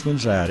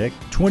Outdoorsman's Attic,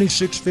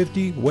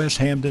 2650 West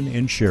Hampden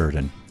in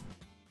Sheridan.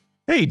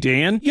 Hey,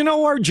 Dan, you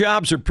know, our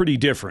jobs are pretty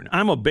different.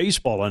 I'm a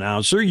baseball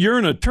announcer, you're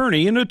an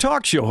attorney and a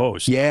talk show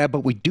host. Yeah,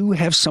 but we do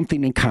have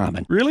something in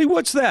common. Really?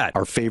 What's that?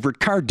 Our favorite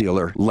car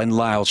dealer, Len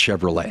Lyle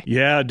Chevrolet.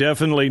 Yeah,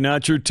 definitely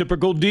not your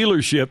typical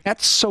dealership.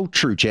 That's so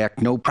true,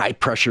 Jack. No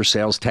high-pressure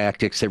sales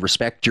tactics. They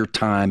respect your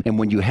time. And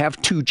when you have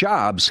two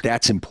jobs,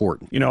 that's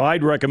important. You know,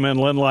 I'd recommend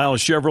Len Lyle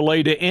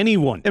Chevrolet to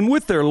anyone. And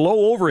with their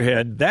low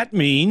overhead, that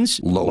means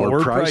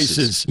lower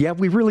prices. Yeah,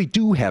 we really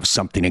do have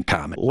something in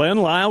common. Len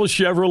Lyle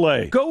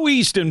Chevrolet. Go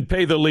east and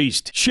pay the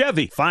least.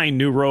 Chevy, find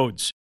new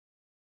roads.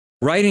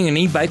 Riding an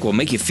e-bike will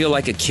make you feel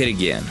like a kid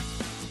again.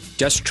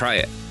 Just try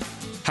it.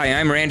 Hi,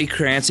 I'm Randy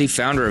Crancy,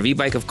 founder of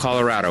E-Bike of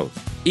Colorado.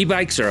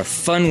 E-bikes are a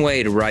fun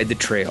way to ride the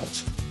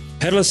trails.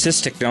 Pedal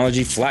assist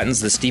technology flattens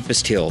the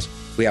steepest hills.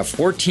 We have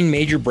 14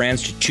 major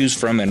brands to choose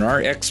from, and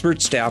our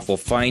expert staff will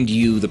find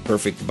you the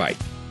perfect bike.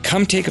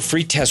 Come take a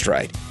free test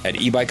ride at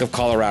E-Bike of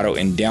Colorado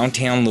in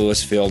downtown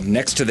Louisville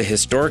next to the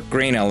historic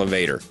grain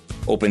elevator.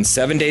 Open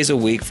 7 days a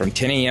week from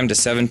 10 a.m. to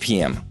 7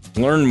 p.m.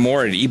 Learn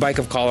more at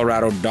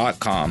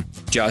ebikeofcolorado.com.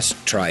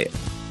 Just try it.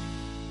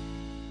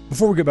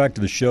 Before we get back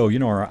to the show, you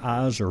know, our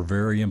eyes are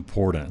very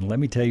important. And let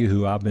me tell you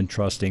who I've been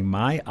trusting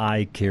my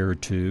eye care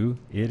to.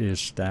 It is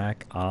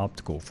Stack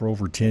Optical. For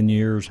over 10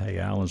 years, hey,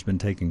 Alan's been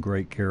taking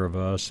great care of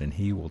us, and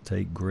he will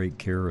take great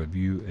care of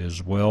you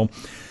as well.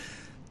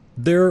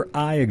 Their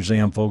eye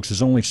exam, folks,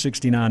 is only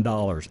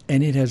 $69,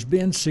 and it has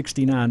been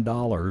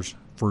 $69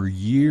 for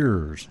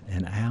years.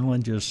 And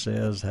Alan just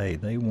says, hey,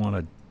 they want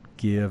to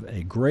give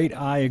a great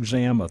eye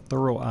exam, a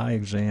thorough eye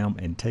exam,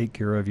 and take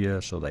care of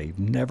you, so they've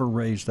never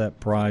raised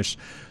that price.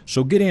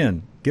 So get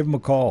in, give them a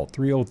call,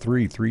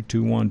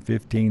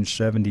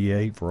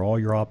 303-321-1578 for all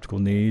your optical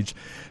needs.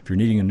 If you're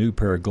needing a new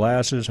pair of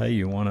glasses, hey,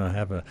 you want to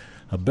have a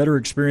better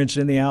experience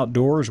in the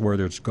outdoors,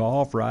 whether it's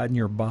golf, riding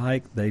your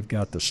bike, they've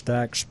got the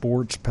Stack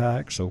Sports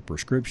Pack, so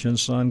prescription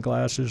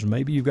sunglasses.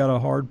 Maybe you've got a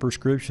hard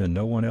prescription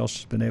no one else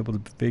has been able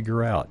to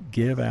figure out.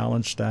 Give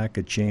Alan Stack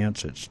a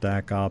chance at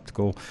Stack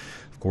Optical.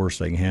 Of course,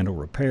 they can handle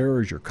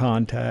repairs, your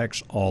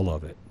contacts, all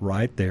of it,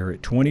 right there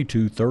at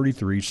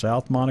 2233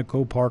 South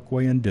Monaco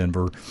Parkway in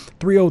Denver.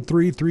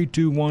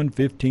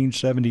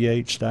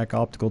 303-321-1578.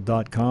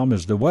 StackOptical.com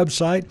is the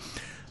website.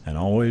 And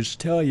I always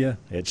tell you,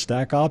 at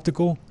Stack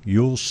Optical,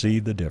 you'll see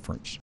the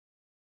difference.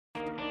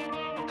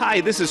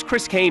 Hi, this is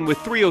Chris Kane with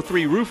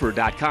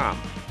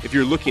 303roofer.com. If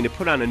you're looking to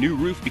put on a new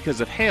roof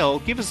because of hail,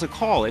 give us a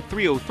call at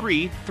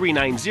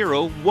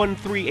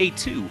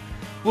 303-390-1382.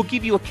 We'll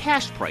give you a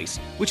cash price,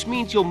 which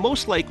means you'll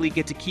most likely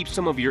get to keep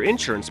some of your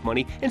insurance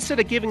money instead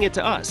of giving it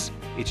to us.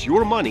 It's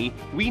your money,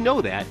 we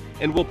know that,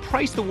 and we'll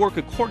price the work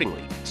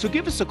accordingly. So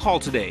give us a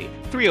call today,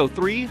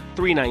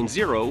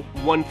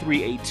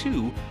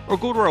 303-390-1382, or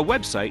go to our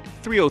website,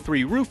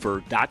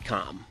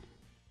 303roofer.com.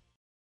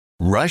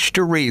 Rush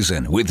to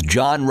Reason with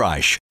John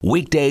Rush,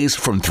 weekdays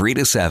from 3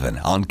 to 7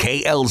 on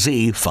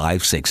KLZ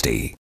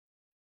 560.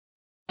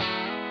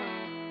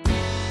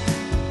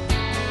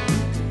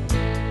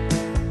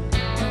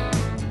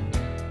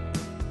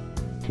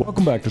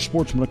 Welcome back to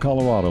Sportsman of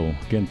Colorado.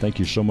 Again, thank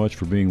you so much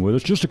for being with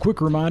us. Just a quick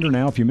reminder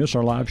now, if you miss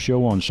our live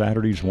show on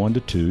Saturdays 1 to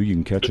 2, you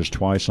can catch us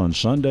twice on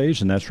Sundays,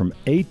 and that's from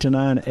 8 to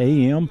 9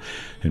 a.m.,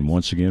 and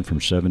once again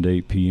from 7 to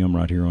 8 p.m.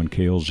 right here on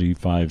KLZ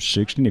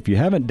 560. And if you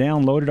haven't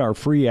downloaded our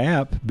free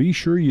app, be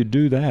sure you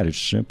do that. It's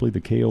simply the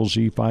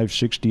KLZ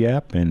 560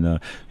 app, and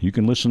you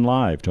can listen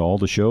live to all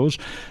the shows,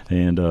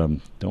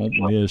 and don't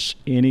miss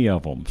any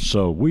of them.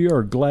 So we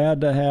are glad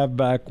to have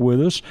back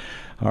with us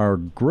our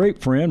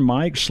great friend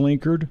Mike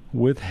Slinkard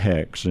with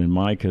Hex. And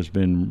Mike has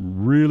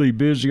been really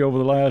busy over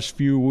the last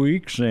few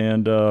weeks.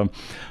 And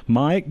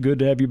Mike, good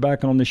to have you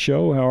back on the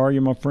show. How are you,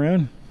 my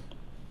friend?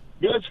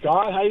 Good,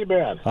 Scott. How you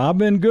been? I've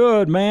been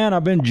good, man.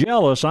 I've been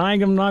jealous.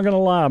 I'm not going to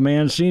lie,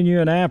 man. Seeing you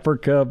in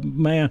Africa,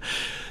 man.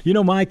 You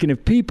know, Mike, and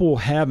if people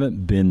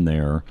haven't been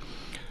there,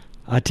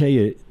 I tell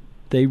you,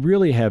 they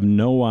really have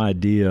no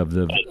idea of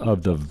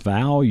the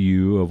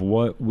value of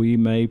what we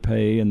may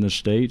pay in the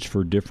States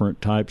for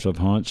different types of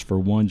hunts for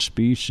one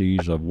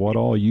species, of what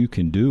all you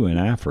can do in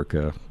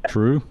Africa.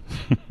 True?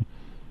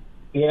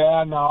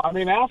 Yeah, no. I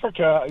mean,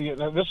 Africa,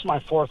 this is my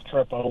 4th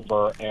trip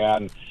over,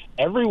 and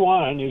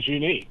everyone is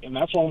unique, and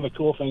that's one of the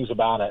cool things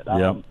about it.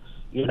 Yep.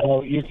 You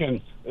know, you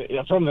can,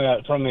 from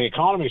the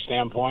economy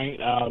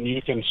standpoint,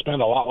 you can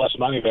spend a lot less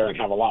money there and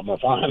have a lot more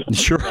fun.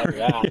 Sure.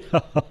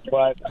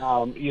 But,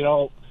 you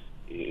know,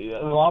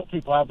 a lot of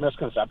people have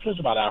misconceptions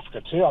about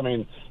Africa, too. I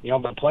mean, you know,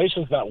 the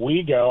places that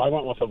we go, I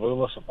went with the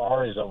Vula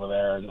Safaris over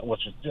there,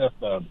 which is just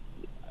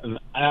an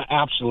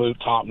absolute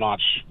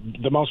top-notch,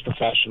 the most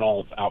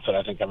professional outfit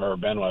I think I've ever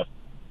been with.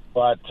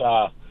 But,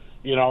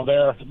 you know,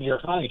 they're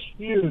hunting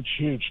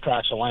huge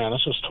tracts of land.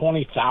 This was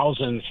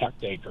 20,000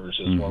 hectares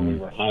is where we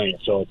were hunting.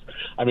 So,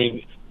 I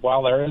mean,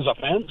 while there is a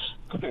fence,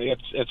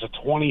 it's a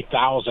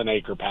 20,000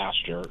 acre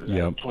pasture,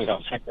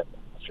 20,000 hectare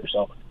pasture.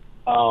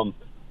 So,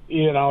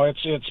 you know,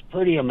 it's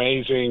pretty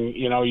amazing.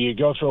 You know, you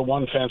go through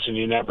one fence and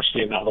you never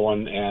see another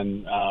one,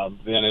 and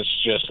then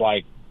it's just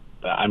like,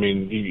 I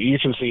mean, you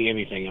can see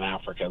anything in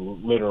Africa,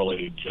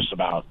 literally just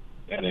about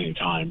at any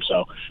time.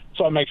 So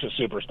it makes it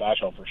super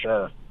special for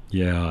sure.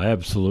 Yeah,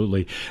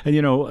 absolutely. And,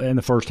 you know, and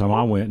the first time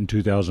I went in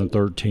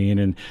 2013,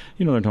 and,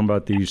 you know, they're talking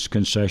about these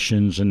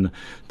concessions and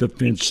the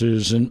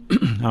fences, and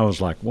I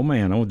was like, well,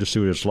 man, I want to see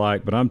what it's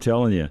like. But I'm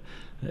telling you,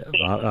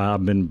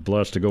 I've been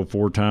blessed to go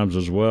 4 times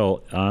as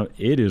well.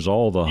 It is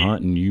all the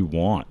hunting you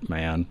want,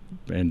 man.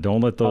 And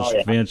don't let those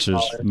fences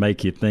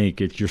make you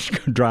think it's just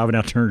driving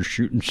out there and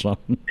shooting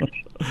something.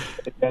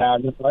 Yeah,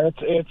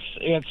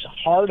 it's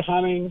hard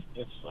hunting.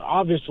 It's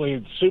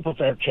obviously super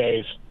fair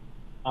chase.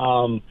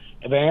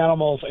 The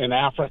animals in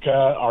Africa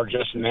are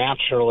just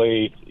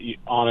naturally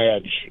on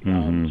edge,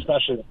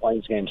 especially the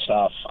plains game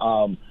stuff.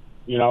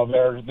 You know,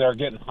 they're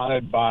getting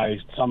hunted by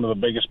some of the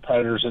biggest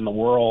predators in the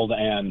world,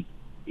 and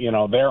you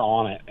know, they're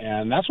on it.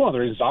 And that's one of the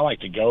reasons I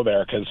like to go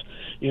there, because,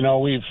 you know,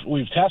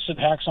 we've tested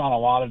Hex on a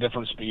lot of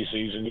different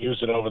species and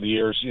used it over the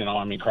years. You know,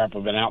 I mean, crap,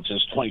 we've been out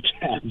since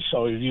 2010,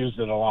 so we've used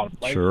it a lot of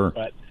places. Sure.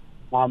 But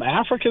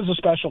Africa's a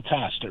special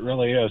test. It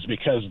really is,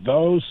 because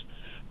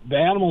the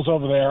animals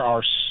over there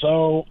are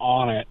so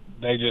on it.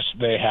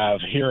 They have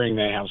hearing,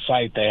 they have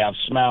sight, they have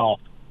smell,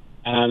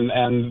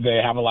 and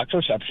they have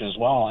electroreception as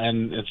well.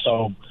 And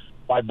so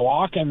by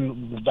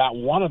blocking that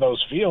one of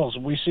those fields,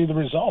 we see the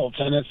results,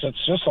 and it's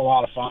just a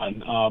lot of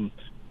fun.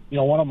 You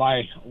know,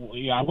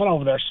 I went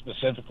over there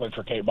specifically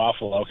for Cape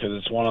Buffalo because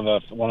it's one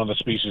of the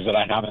species that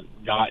I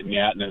haven't gotten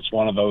yet, and it's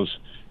one of those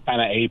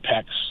kind of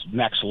apex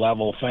next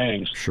level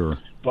things. Sure.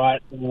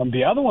 But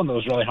the other one that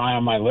was really high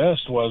on my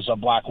list was a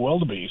black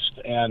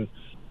wildebeest, and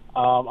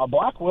a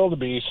black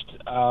wildebeest,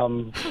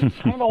 kind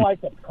of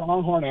like a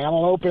pronghorn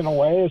antelope in a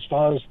way, as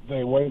far as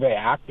the way they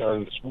act. They're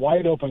in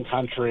wide open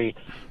country.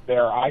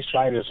 Their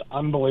eyesight is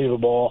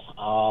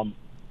unbelievable,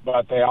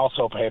 but they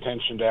also pay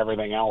attention to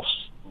everything else.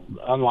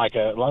 Unlike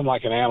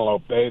an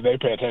antelope, they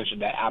pay attention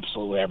to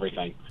absolutely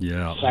everything.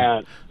 Yeah.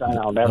 Sound,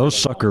 those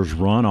suckers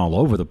run all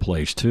over the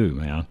place too,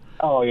 man.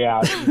 Oh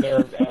yeah,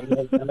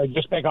 and they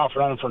just take off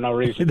running for no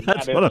reason.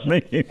 That's what I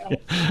mean.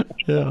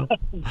 Yeah.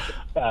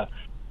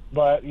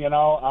 But, you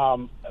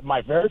know,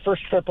 my very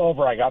first trip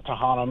over, I got to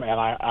hunt them, and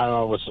I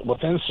was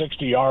within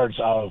 60 yards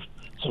of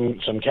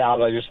some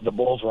cows. The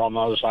bulls were on the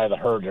other side of the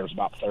herd. There was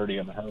about 30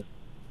 in the herd.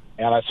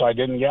 And so I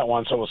didn't get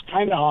one, so it was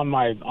kind of on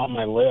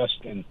my list.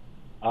 And,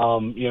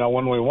 you know,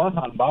 when we weren't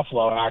hunting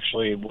buffalo, I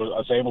actually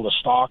was able to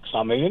stalk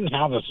some. They didn't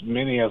have as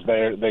many as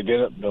they did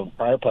at the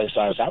prior place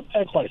I was at. I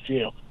had quite a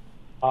few.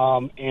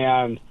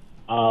 And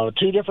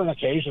 2 different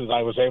occasions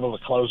I was able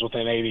to close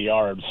within 80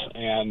 yards.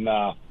 And,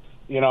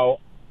 you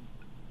know,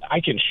 I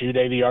can shoot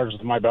 80 yards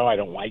with my bow. I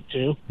don't like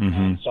to.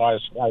 So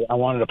I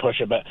wanted to push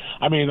it. But,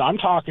 I mean, I'm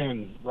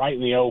talking right in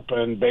the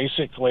open,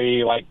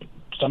 basically like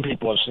some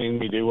people have seen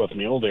me do with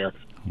mule deer.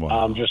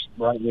 Wow. Just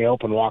right in the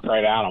open, walk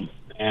right at them.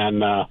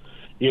 And,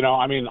 you know,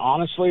 I mean,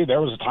 honestly,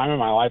 there was a time in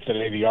my life that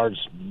 80 yards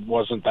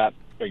wasn't that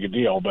big a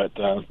deal. But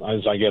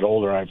as I get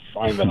older, I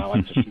find that I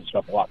like to shoot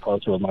stuff a lot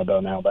closer with my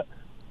bow now. But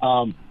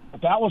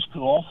that was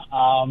cool.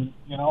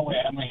 You know, we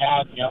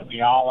had, you know,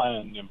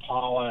 Nyala and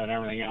Impala and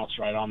everything else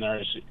right on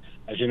there.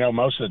 As you know,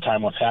 most of the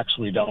time with Hex,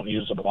 we don't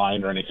use a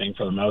blind or anything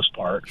for the most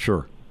part.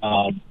 Sure.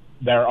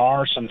 There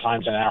are some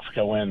times in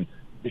Africa when,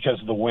 because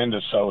the wind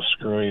is so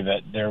screwy,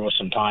 that there was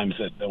some times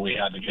that we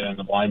had to get in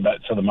the blind,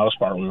 but for the most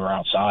part, we were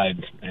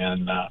outside,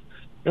 and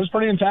it was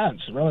pretty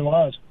intense. It really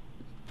was.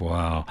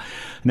 Wow.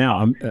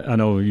 Now, I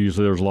know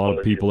usually there's a lot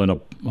of people in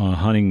a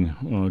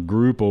hunting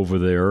group over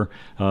there.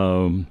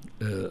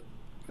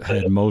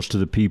 Had most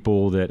of the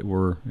people that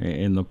were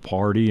in the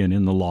party and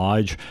in the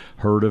lodge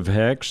heard of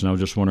Hex, and I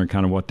was just wondering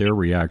kind of what their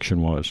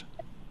reaction was.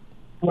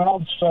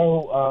 Well,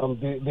 so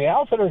the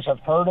outfitters have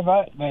heard of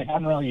it. They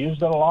hadn't really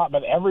used it a lot,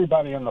 but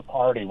everybody in the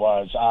party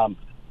was.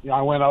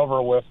 I went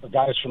over with the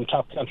guys from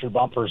Tough Country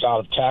Bumpers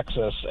out of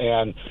Texas,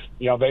 and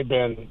they've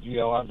been,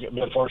 I've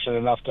been fortunate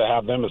enough to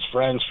have them as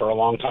friends for a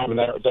long time, and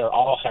they're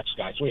all hex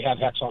guys. We had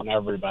hex on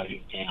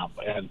everybody in camp,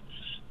 and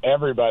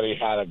everybody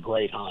had a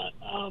great hunt.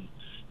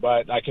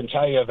 But I can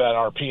tell you that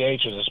our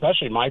PHs,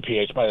 especially my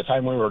PH, by the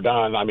time we were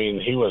done, I mean,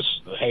 he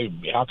was, hey,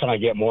 how can I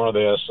get more of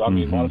this? I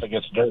mean, what if it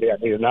gets dirty? I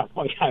need another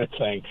one, kind of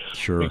thing.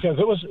 Sure. Because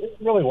it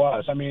really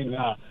was. I mean,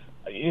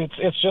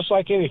 it's just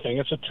like anything.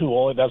 It's a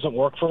tool. It doesn't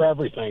work for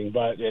everything,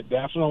 but it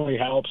definitely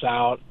helps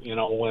out,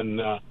 when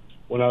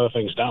other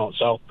things don't.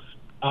 So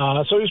he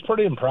was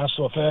pretty impressed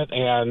with it.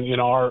 And,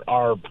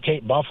 our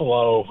Cape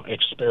Buffalo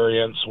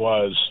experience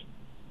was,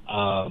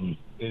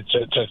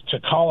 to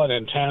call it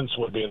intense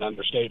would be an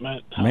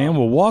understatement. Man,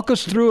 well, walk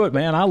us through it,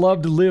 man. I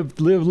love to live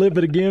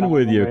it again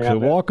with you. So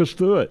walk us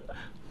through it.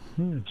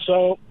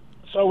 So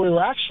we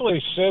were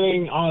actually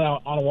sitting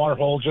on a water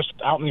hole just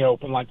out in the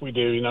open like we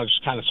do,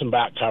 just kind of some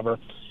back cover.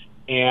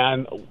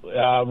 And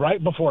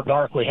right before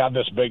dark, we had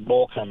this big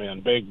bull come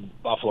in,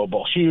 big buffalo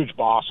bull, huge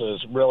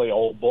bosses, really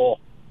old bull.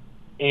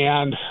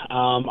 And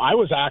I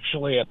was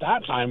actually, at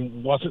that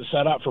time, wasn't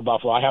set up for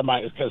buffalo. I had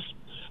because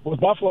with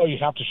buffalo, you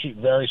have to shoot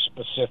very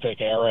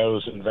specific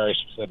arrows and very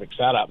specific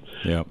setup.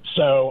 Yep.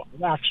 So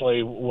I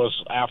actually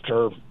was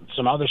after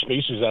some other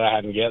species that I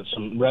hadn't get,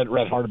 some red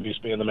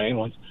hartebeest being the main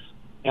ones.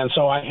 And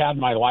so I had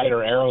my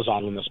lighter arrows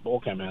on when this bull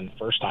came in the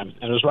first time,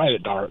 and it was right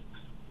at dark.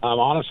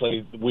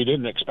 Honestly, we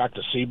didn't expect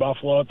to see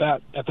buffalo at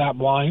that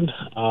blind,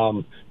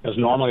 because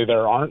normally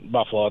there aren't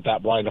buffalo at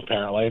that blind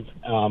apparently.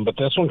 But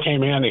this one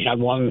came in. He had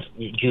one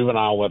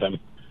juvenile with him,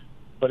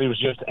 but he was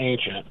just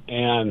ancient.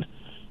 And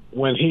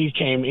when he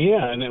came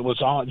in, it was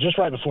just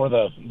right before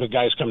the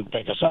guys come to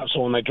pick us up.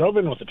 So when they drove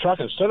in with the truck,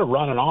 instead of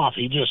running off,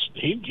 he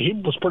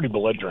was pretty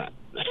belligerent.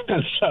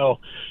 And so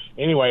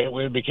anyway,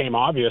 it became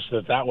obvious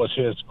that was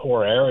his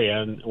core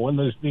area. And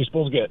when these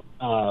bulls get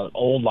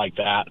old like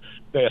that,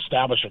 they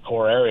establish a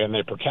core area and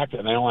they protect it,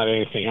 and they don't let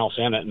anything else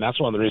in it. And that's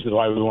one of the reasons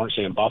why we weren't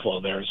seeing buffalo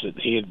there, is that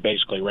he had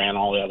basically ran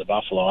all the other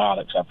buffalo out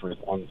except for his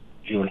one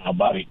juvenile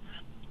buddy.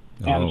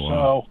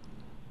 So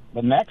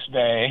the next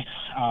day,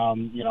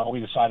 we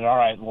decided, all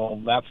right,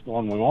 well, that's the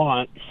one we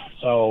want.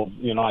 So,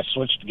 I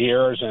switched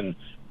gears and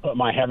put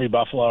my heavy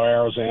buffalo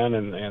arrows in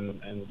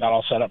and got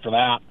all set up for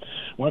that.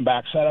 Went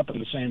back, set up in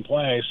the same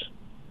place.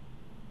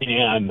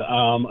 And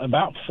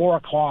about 4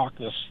 o'clock,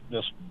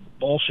 this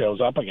bull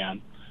shows up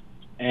again.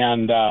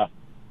 And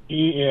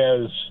he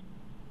is,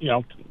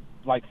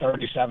 like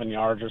 37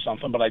 yards or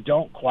something, but I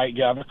don't quite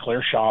get a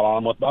clear shot on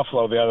him. With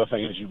buffalo, the other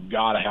thing is you've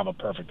got to have a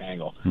perfect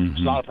angle. Mm-hmm.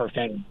 It's not a perfect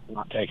angle,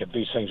 not take it.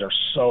 These things are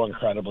so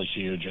incredibly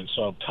huge and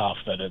so tough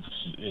that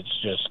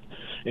it's just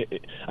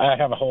I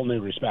have a whole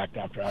new respect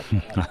after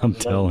I'm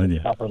telling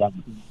you.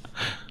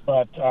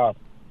 But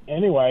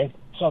anyway,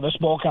 so this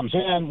bull comes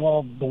in.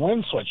 Well, the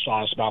wind switched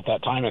on us about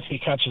that time, and he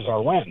catches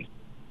our wind,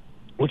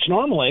 which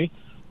normally,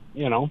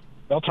 they'll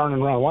turn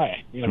and run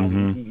away,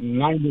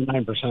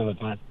 99% of the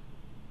time.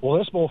 Well,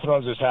 this bull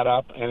throws his head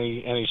up, and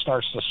he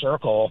starts to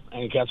circle,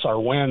 and he gets our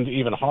wind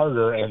even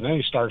harder, and then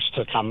he starts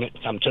to come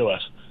to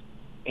us.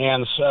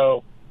 And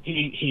so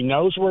he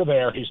knows we're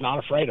there. He's not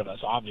afraid of us,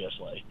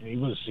 obviously. He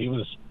was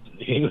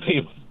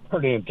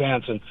pretty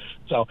intense, and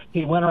so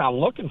he went around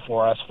looking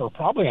for us for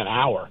probably an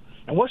hour.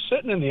 And we're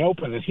sitting in the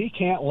open, and he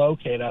can't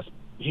locate us.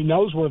 He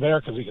knows we're there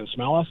because he can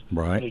smell us.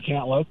 Right. But he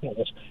can't locate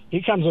us.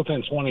 He comes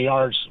within 20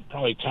 yards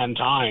probably 10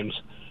 times,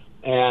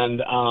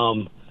 and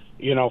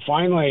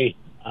finally.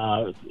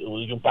 It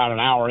was about an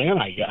hour in,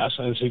 I guess,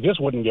 and he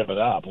just wouldn't give it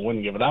up.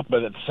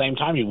 But at the same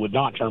time, he would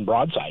not turn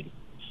broadside.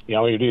 He'd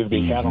either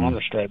be head on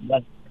or straight.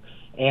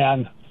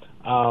 And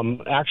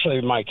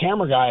actually, my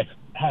camera guy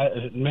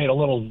had made a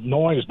little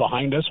noise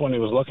behind us when he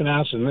was looking at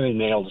us, and then he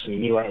nailed us. He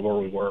knew right where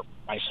we were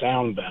by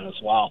sound then as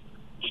well.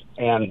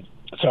 And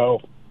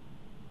so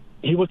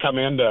he would come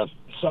into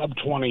sub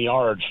 20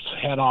 yards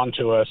head on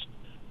to us.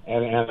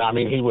 And I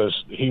mean, he was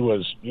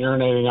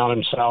urinating on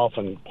himself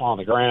and on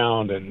the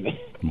ground and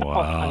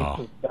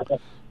wow.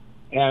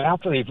 And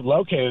after he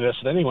located us,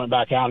 then he went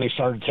back out and he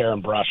started tearing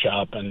brush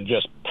up and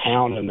just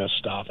pounding this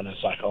stuff. And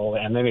it's like, oh,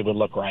 and then he would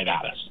look right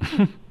at us.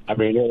 I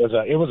mean,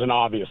 it was an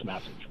obvious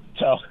message.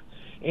 So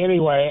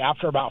anyway,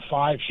 after about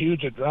 5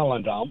 huge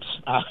adrenaline dumps,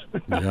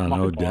 yeah,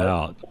 no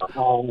doubt.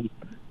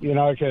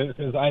 Because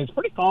it's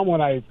pretty calm when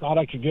I thought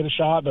I could get a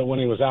shot, but when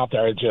he was out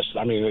there,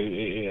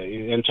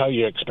 until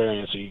you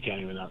experience it, you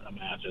can't even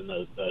imagine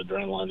the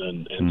adrenaline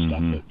and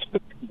stuff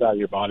that comes out of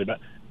your body. But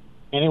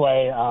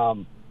anyway,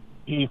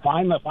 he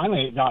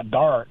finally got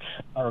dark,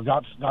 or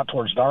got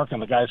towards dark, and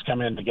the guys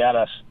come in to get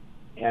us,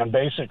 and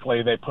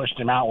basically they pushed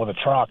him out with a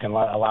truck and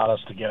allowed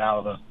us to get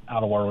out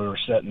of where we were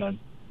sitting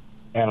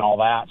and all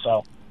that.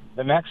 So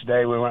the next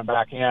day we went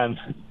back in,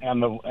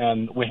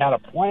 and we had a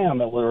plan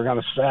that we were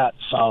going to set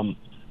some.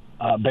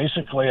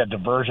 Basically a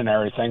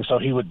diversionary thing. So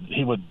we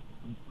would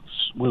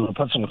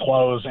put some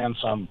clothes and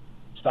some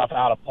stuff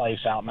out of place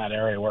out in that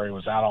area where he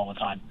was at all the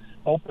time,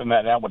 hoping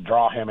that would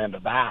draw him into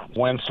that.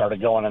 Wind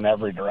started going in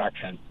every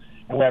direction.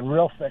 and we had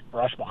real thick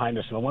brush behind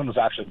us, and the wind was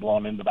actually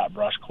blowing into that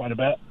brush quite a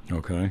bit.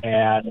 Okay.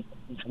 And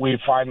we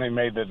finally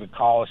made the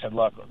call and said,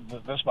 look,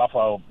 this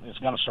buffalo is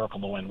going to circle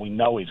the wind. We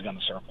know he's going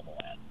to circle the wind.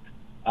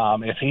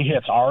 If he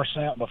hits our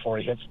scent before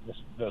he hits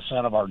the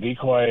scent of our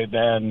decoy,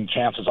 then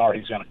chances are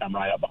he's going to come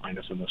right up behind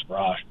us in this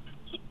brush.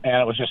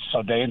 And it was just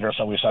so dangerous,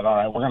 so we said, all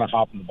right, we're going to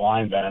hop in the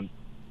blind then.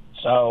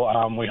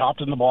 So we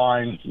hopped in the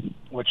blind,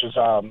 which is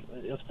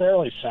it's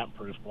fairly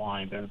scent-proof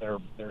blind.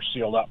 They're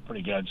sealed up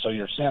pretty good, so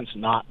your scent's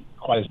not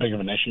quite as big of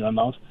an issue in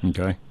those.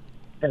 Okay.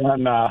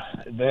 And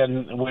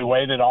then we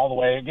waited all the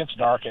way. It gets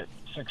dark at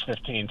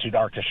 6:15, too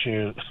dark to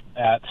shoot.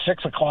 At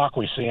 6 o'clock,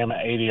 we see him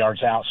at 80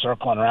 yards out,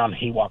 circling around.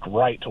 He walked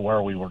right to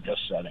where we were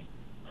just sitting.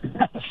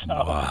 So,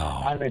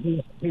 wow. I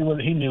mean,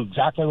 he knew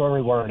exactly where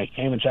we were, and he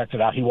came and checked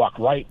it out. He walked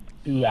right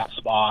through that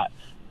spot,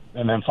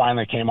 and then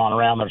finally came on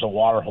around. There's a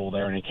water hole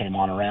there, and he came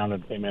on around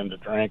and came in to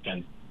drink,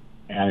 and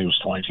he was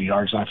 22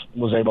 yards. And I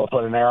was able to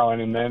put an arrow in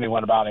him then. He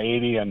went about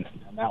 80, and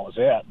that was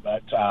it.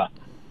 But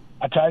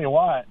I tell you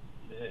what,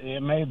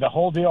 it made the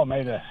whole deal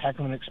made a heck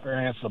of an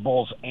experience. The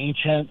bull's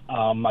ancient.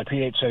 My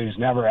PH said he's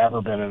never,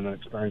 ever been in an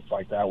experience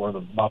like that where the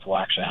buffalo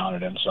actually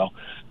hunted him. So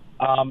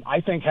I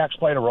think Hex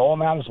played a role in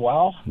that as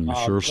well.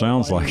 Sure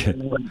sounds like it.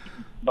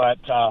 But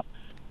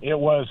it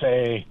was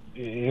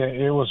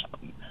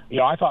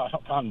I thought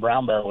hunting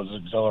brown bear was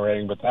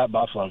exhilarating, but that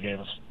buffalo gave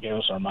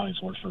us our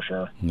money's worth for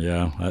sure.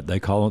 Yeah, they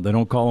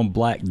don't call them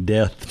Black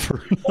Death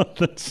for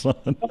nothing,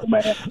 son. Oh,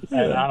 man.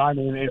 And I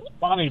mean, it's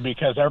funny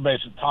because everybody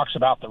talks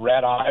about the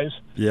red eyes.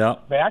 Yeah,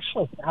 they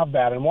actually have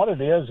that, and what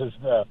it is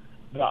the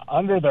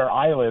under their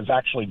eyelids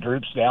actually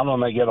droops down when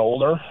they get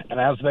older, and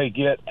as they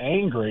get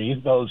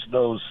angry, those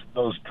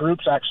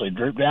droops actually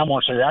droop down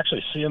more. So you're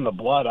actually seeing the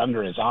blood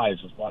under his eyes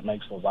is what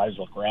makes those eyes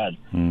look red.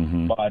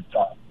 Mm-hmm. But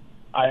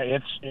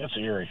it's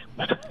eerie.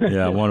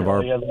 Yeah, one of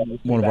our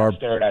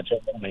stared at you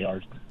in the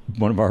yard.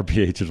 One of our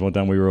PHs, one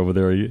time we were over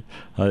there,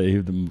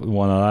 the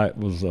one I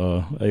was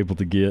able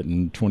to get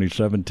in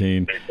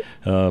 2017,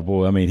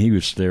 boy, I mean, he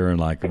was staring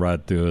like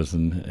right through us,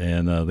 and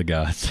the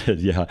guy said,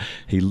 yeah,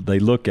 they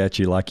look at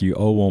you like you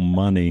owe them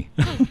money.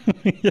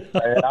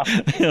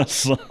 Yeah,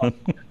 son.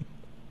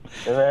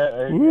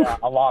 Yeah,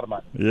 a lot of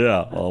money.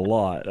 Yeah, a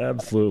lot.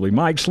 Absolutely.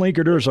 Mike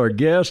Slinkerter is our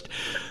guest,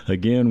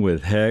 again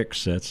with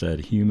Hex. That's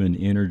that human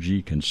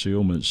energy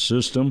concealment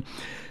system.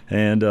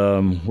 And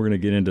we're going to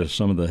get into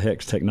some of the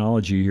Hex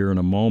technology here in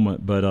a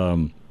moment. But,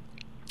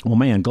 well,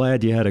 man,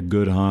 glad you had a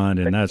good hunt,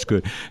 and that's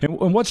good. And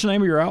what's the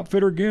name of your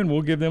outfitter again?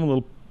 We'll give them a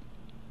little...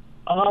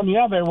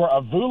 Yeah, they were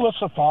Avula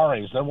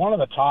Safaris. They're one of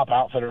the top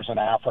outfitters in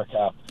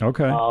Africa.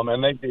 Okay.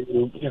 And they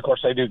do, of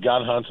course, they do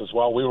gun hunts as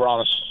well. We were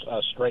on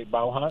a straight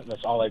bow hunt, and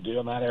that's all they do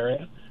in that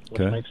area,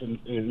 which makes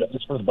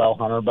it's for the bow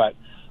hunter. But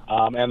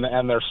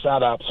and their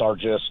setups are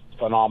just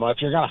phenomenal.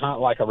 If you're going to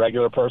hunt like a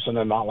regular person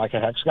and not like a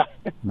Hex guy,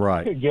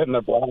 right? Getting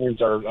the blinds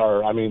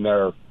are I mean,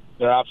 they're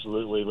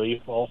absolutely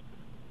lethal.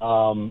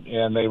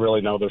 And they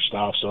really know their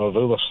stuff. So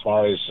Avula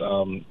Safaris,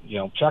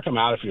 check them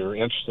out if you're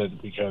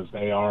interested because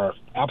they are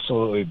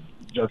absolutely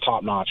they're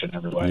top notch in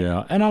every way.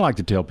 Yeah, and I like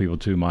to tell people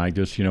too, Mike,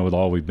 just with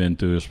all we've been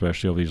through,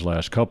 especially over these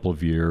last couple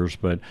of years.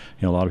 But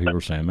a lot of people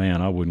are saying,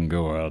 "Man, I wouldn't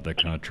go out of the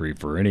country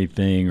for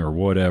anything or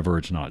whatever.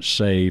 It's not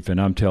safe." And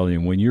I'm telling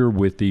you, when you're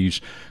with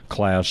these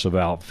class of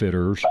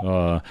outfitters,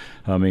 I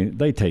mean,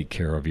 they take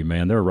care of you,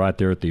 man. They're right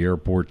there at the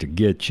airport to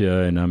get you,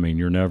 and I mean,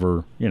 you're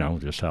never,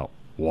 just out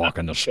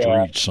walking the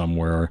street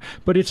somewhere.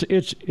 But it's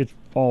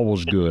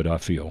always good, I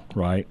feel,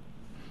 right?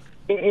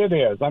 It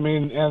is. I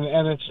mean,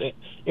 and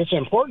it's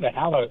important to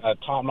have a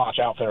top-notch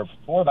outfitter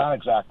for that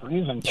exact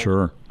reason.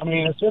 Sure. I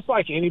mean, it's just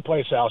like any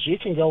place else. You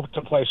can go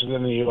to places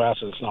in the U.S.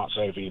 and it's not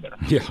safe either.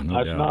 Yeah, no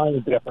doubt. It's not any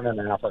different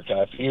in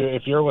Africa.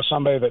 If you're with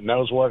somebody that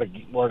knows where to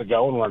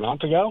go and where not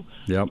to go,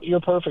 yep,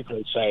 you're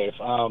perfectly safe.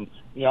 All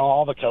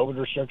the COVID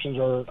restrictions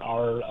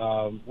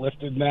are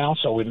lifted now,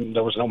 so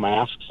there was no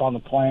masks on the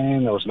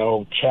plane, there was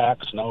no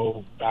checks,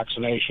 no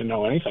vaccination,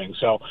 no anything.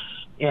 So,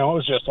 it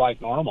was just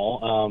like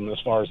normal as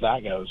far as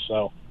that goes.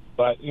 So,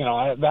 but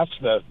that's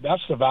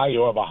the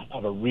value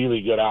of a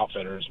really good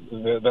outfitter.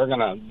 They're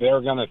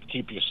gonna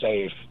keep you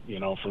safe,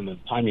 from the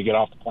time you get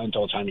off the plane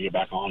till the time you get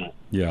back on it.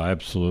 Yeah,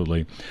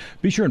 absolutely.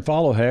 Be sure and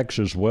follow Hex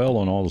as well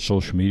on all the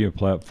social media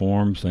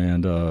platforms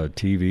and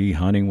TV,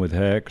 Hunting with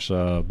Hex.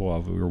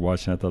 Boy, we were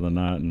watching that the other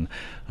night, and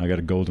I got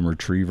a golden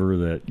retriever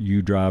that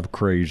you drive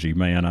crazy,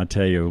 man. I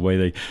tell you, the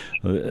way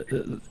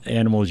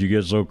animals, you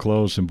get so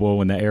close, and boy,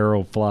 when the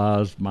arrow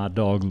flies, my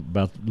dog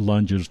about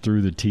lunges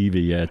through the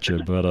TV at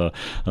you, but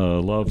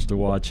loves to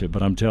watch it.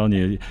 But I'm telling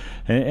you,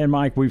 and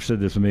Mike, we've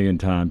said this a million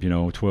times,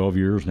 12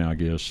 years now, I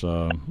guess,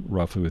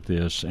 roughly with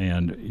this,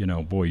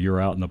 and, boy, you're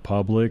out in the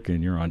public,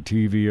 and you're on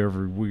TV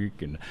every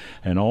week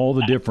and all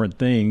the different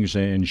things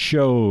and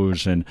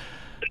shows, and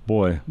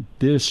boy,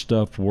 this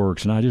stuff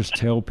works. And I just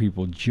tell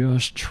people,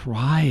 just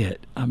try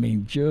it. I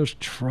mean, just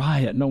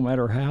try it. No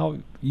matter how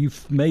you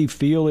may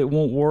feel it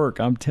won't work,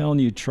 I'm telling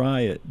you,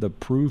 try it. The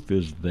proof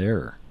is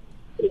there.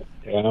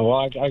 Yeah, well,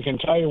 I can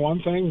tell you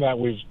one thing that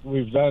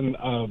we've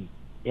done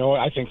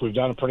I think we've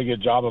done a pretty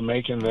good job of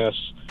making this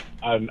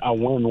a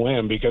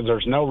win-win, because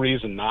there's no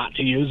reason not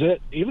to use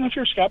it, even if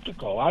you're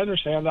skeptical. I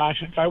understand that. I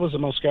think I was the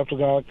most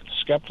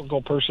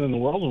skeptical person in the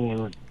world when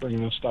we were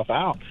bringing this stuff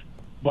out.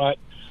 But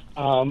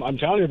I'm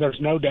telling you,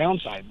 there's no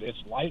downside.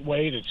 It's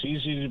lightweight. It's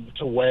easy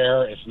to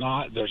wear.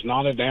 There's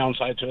not a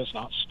downside to it. It's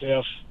not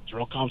stiff. It's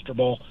real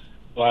comfortable.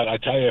 But I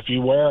tell you, if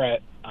you wear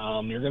it,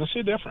 you're going to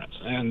see a difference.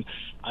 And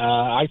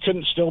I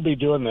couldn't still be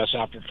doing this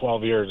after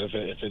 12 years if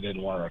it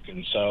didn't work.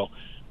 And so,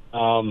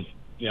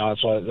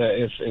 that's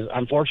why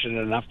I'm fortunate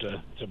enough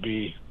to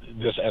be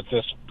at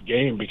this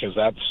game, because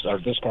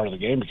this part of the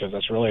game, because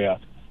that's really a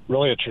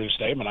true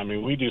statement. I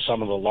mean, we do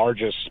some of the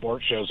largest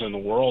sports shows in the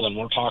world, and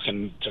we're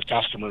talking to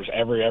customers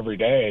every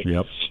day.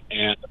 Yep.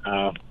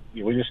 And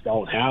we just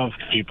don't have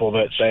people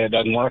that say it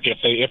doesn't work.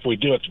 If we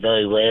do, it's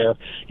very rare.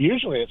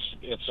 Usually,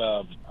 it's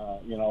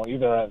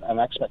either an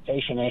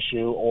expectation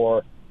issue,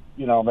 or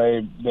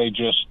they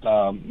just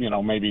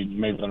maybe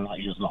they're not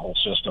using the whole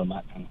system,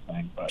 that kind of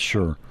thing. But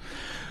sure.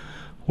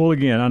 Well,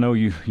 again, I know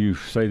you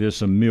say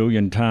this a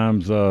million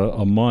times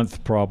a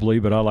month probably,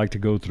 but I like to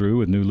go through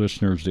with new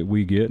listeners that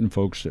we get and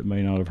folks that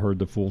may not have heard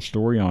the full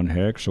story on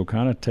Hex. So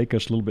kind of take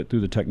us a little bit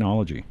through the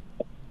technology.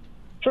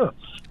 Sure.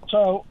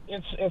 So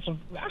it's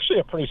actually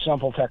a pretty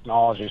simple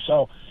technology.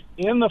 So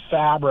in the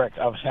fabric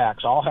of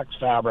Hex, all Hex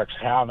fabrics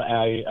have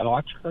an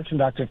electrically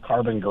conductive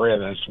carbon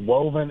grid, and it's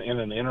woven in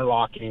an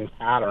interlocking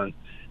pattern.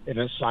 It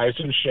is sized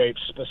and shaped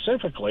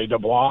specifically to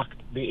block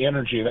the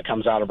energy that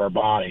comes out of our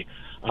body.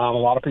 A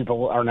lot of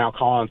people are now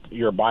calling it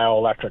your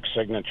bioelectric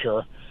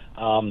signature,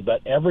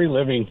 but every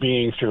living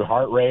being, through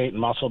heart rate and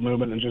muscle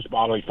movement and just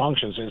bodily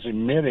functions, is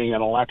emitting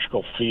an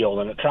electrical field,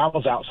 and it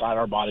travels outside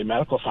our body.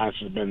 Medical science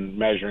has been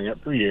measuring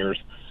it for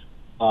years.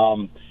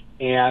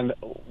 And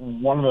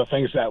one of the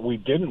things that we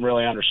didn't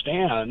really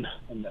understand,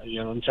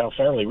 until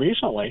fairly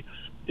recently,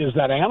 is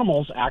that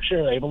animals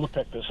actually are able to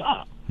pick this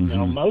up.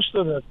 Mm-hmm. Most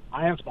of the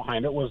science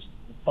behind it was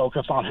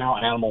focused on how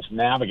animals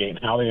navigate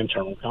and how the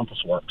internal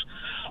compass works.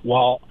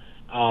 Well,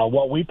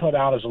 what we put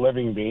out as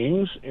living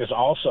beings is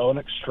also an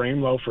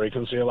extreme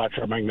low-frequency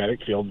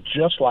electromagnetic field,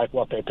 just like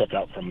what they pick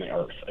up from the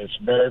Earth. It's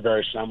very,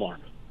 very similar.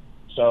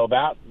 So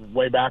that,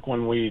 way back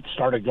when we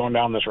started going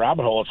down this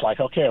rabbit hole, it's like,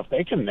 okay, if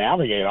they can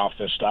navigate off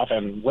this stuff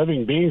and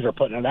living beings are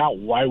putting it out,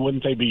 why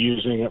wouldn't they be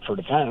using it for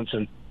defense?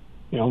 And,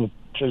 the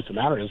truth of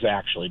the matter is they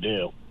actually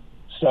do.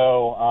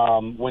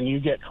 So when you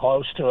get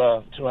close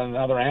to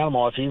another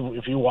animal,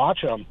 if you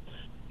watch them,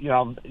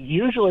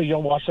 usually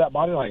you'll watch that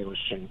body language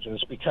change. And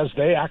it's because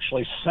they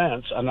actually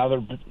sense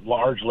another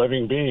large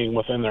living being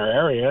within their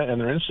area,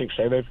 and their instincts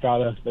say they've got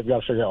to figure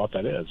out what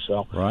that is.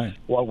 So right.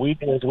 What we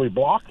do is we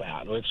block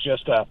that. It's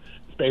just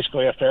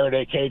basically a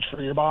Faraday cage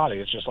for your body.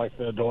 It's just like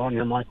the door on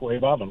your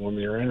microwave oven. When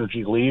your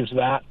energy leaves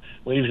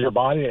your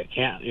body,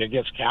 it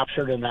gets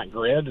captured in that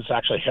grid. It's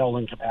actually held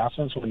in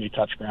capacitance. When you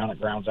touch ground,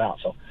 it grounds out.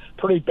 So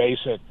pretty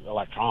basic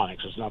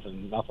electronics. There's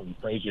nothing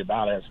crazy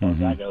about it as far as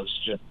that goes.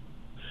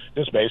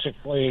 Just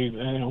basically,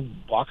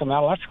 blocking that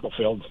electrical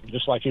field,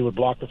 just like you would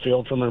block the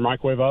field from your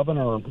microwave oven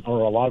or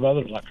a lot of other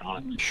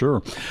electronics.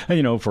 Sure.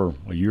 And, for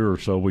a year or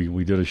so,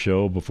 we did a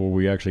show before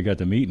we actually got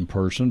to meet in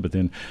person, but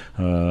then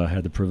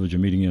had the privilege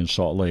of meeting you in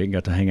Salt Lake and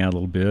got to hang out a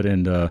little bit.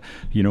 And,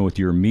 with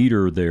your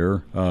meter there,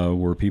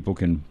 where people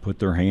can put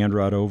their hand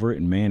right over it,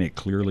 and, man, it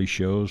clearly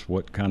shows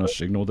what kind of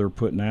signal they're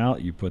putting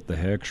out. You put the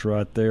Hex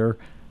right there.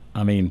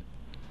 I mean,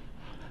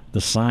 the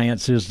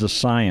science is the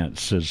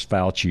science, as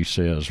Fauci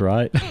says,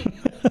 right?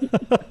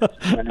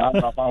 I don't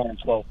know if I want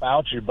to quote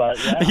Fauci, but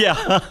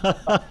yeah.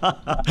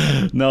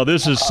 No,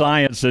 this is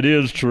science. It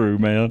is true,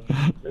 man.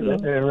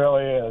 It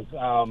really is.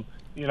 And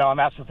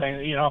that's the thing.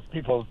 If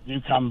people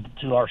do come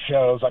to our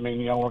shows,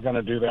 we're going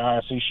to do the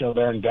ISE show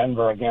there in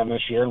Denver again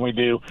this year, and we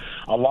do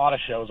a lot of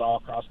shows all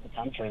across the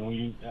country, and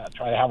we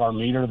try to have our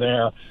meter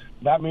there.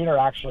 That meter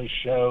actually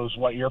shows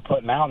what you're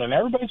putting out, and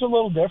everybody's a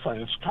little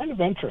different. It's kind of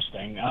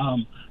interesting.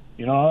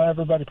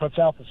 Everybody puts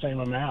out the same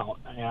amount,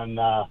 and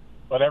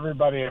but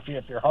everybody, if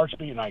your heart's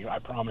beating, I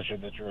promise you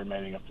that you're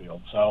emitting a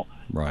field. So,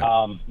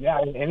 right.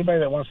 Anybody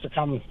that wants to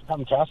come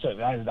test it,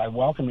 I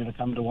welcome you to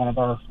come to one of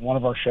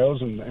our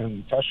shows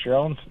and test your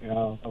own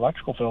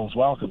electrical field as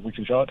well, because we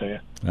can show it to you.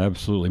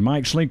 Absolutely.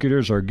 Mike Slinkert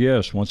is our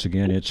guest. Once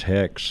again, it's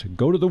Hex.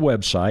 Go to the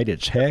website.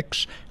 It's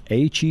Hex,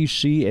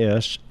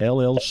 HECS,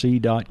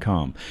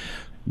 LLC.com.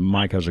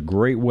 Mike has a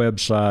great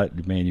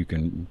website. Man, you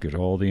can get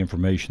all the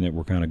information that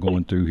we're kind of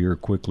going through here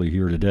quickly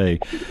here today.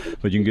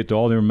 But you can get to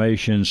all the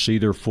information, see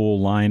their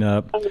full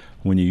lineup.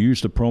 When you use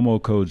the promo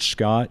code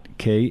Scott,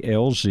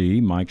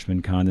 KLZ, Mike's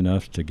been kind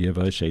enough to give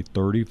us a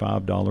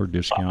 $35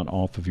 discount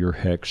off of your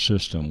Hex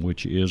system,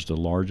 which is the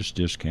largest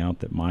discount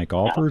that Mike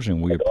offers,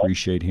 and we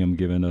appreciate him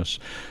giving us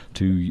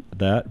to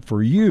that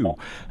for you.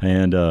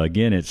 And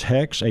again, it's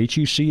Hex,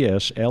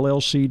 HECS,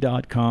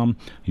 LLC.com.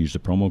 Use the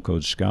promo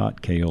code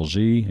Scott,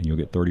 KLZ, and you'll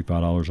get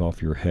 $35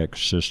 off your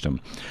Hex system.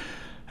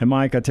 And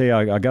Mike, I tell you,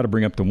 I got to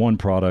bring up the one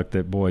product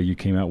that, boy, you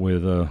came out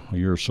with a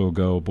year or so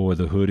ago. Boy,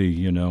 the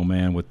hoodie,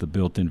 man, with the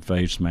built-in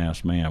face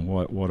mask. Man,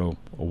 what a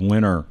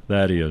winner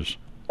that is.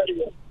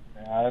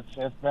 Yeah, Yeah,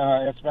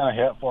 it's been a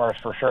hit for us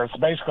for sure. It's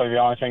basically the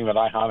only thing that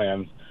I hunt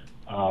in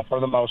for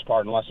the most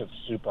part, unless it's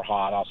super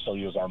hot. I'll still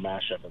use our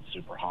mesh if it's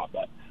super hot,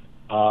 but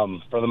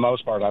for the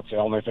most part, that's the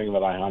only thing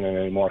that I hunt in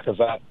anymore, because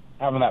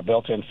having that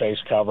built-in face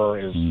cover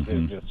is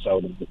just so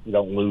you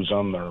don't lose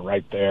them. They're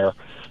right there.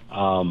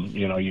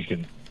 You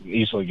can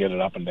easily get it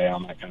up and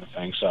down, that kind of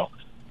thing. So,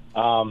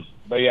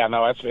 but yeah,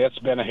 no, it's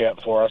been a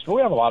hit for us. But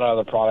we have a lot of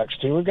other products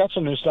too. We've got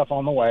some new stuff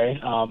on the way.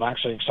 I'm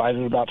actually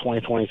excited about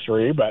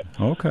 2023. But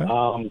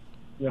okay,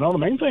 the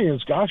main thing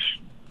is, gosh,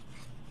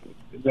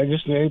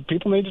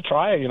 people need to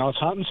try it. It's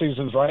hunting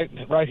season's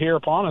right here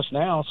upon us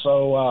now.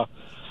 So,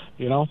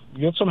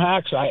 get some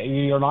hacks.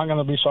 You're not going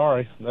to be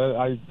sorry.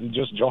 I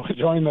just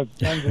join the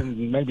tens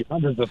and maybe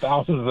hundreds of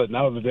thousands that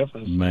know the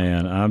difference.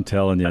 Man, I'm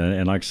telling you,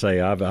 and like I say,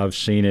 I've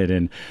seen it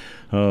in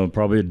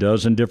probably a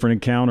dozen different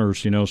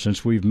encounters,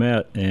 since we've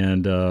met,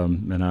 and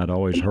I'd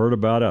always heard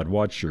about it. I'd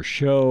watched your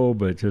show,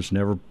 but just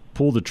never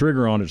pulled the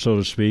trigger on it, so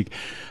to speak.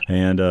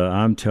 And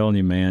I'm telling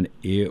you, man,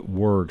 it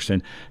works.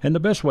 And the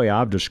best way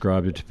I've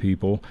described it to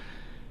people,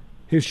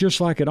 it's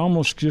just like it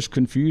almost just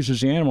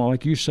confuses the animal.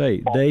 Like you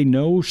say, they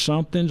know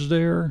something's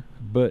there,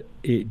 but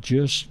they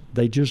just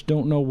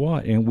don't know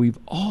what. And we've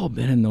all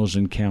been in those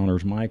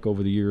encounters, Mike,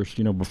 over the years,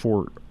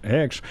 before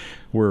Hex,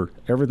 where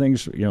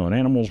everything's, an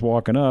animal's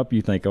walking up,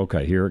 you think,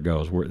 okay, here it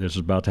goes. This is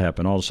about to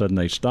happen. All of a sudden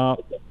they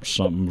stop,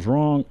 something's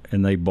wrong,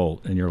 and they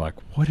bolt. And you're like,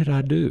 what did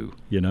I do?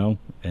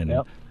 And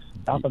yep.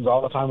 Happens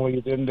all the time when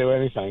you didn't do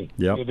anything.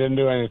 Yep. You didn't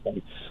do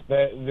anything.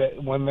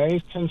 When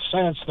they can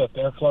sense that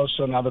they're close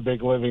to another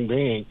big living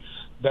being,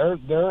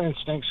 their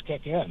instincts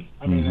kick in.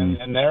 I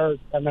mean, and they're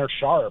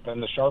sharp.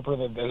 And the sharper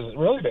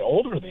really the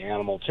older the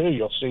animal too,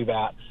 you'll see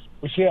that.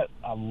 We see it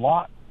a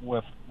lot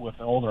with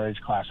the older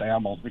age class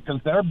animals, because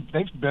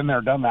they've been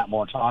there, done that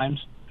more times,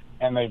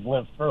 and they've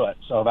lived through it.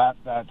 So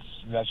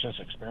that's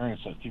just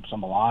experience that keeps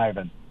them alive.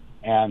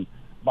 And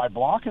by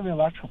blocking the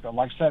electrical field,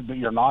 like I said, that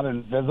you're not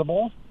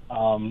invisible.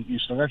 You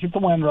still got to keep the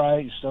wind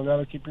right. You still got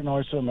to keep your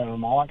noise to a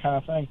minimum, all that kind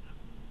of thing.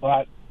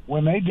 But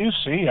when they do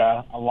see you,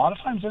 a lot of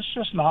times it's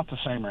just not the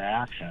same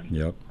reaction.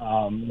 Yep.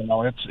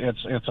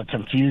 It's a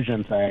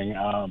confusion thing,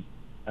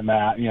 and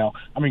that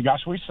I mean,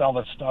 gosh, we sell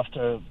this stuff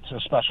to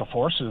special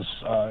forces.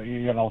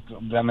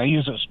 Then they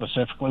use it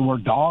specifically where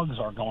dogs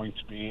are going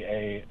to be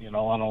an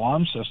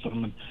alarm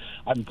system.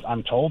 And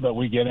I'm told that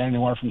we get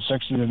anywhere from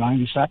 60 to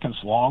 90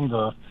 seconds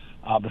longer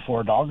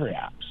before a dog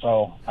reacts.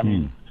 So I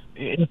mean.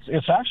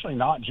 It's actually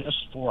not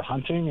just for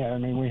hunting. I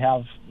mean, we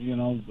have,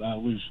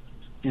 we've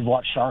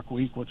watched Shark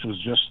Week, which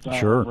was just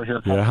over here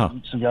a couple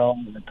weeks ago.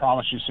 I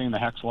promise you've seen the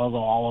Hex logo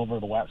all over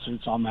the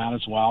wetsuits on that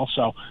as well.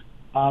 So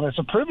it's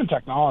a proven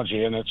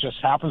technology, and it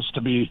just happens to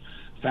be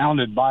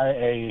founded by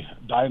a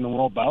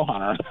dyed-in-the-world bow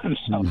hunter. And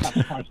so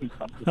that's why we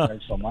love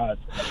it so much.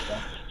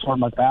 It's where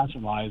my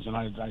passion lies, and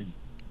I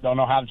don't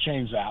know how to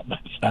change that. But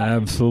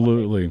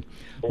absolutely.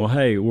 Well,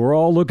 hey, we're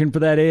all looking for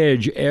that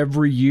edge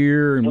every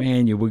year, and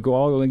man, we go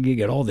all and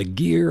get all the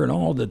gear and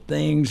all the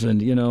things,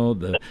 and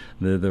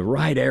the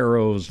right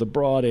arrows, the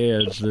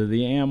broadheads,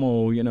 the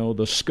ammo,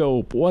 the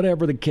scope,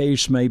 whatever the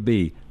case may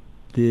be.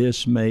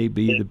 This may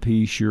be the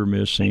piece you're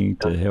missing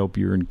to help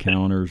your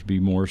encounters be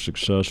more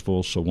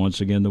successful. So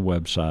once again, the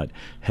website,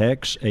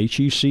 Hex,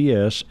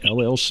 HECS,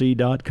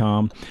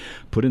 LLC.com.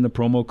 Put in the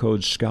promo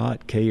code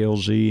Scott,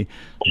 KLZ.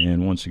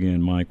 And once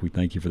again, Mike, we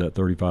thank you for that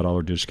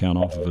 $35 discount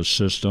off of a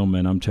system.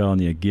 And I'm telling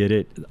you, get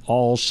it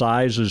all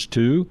sizes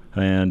too.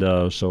 And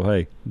so,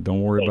 hey,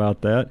 don't worry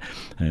about that.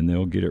 And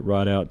they'll get it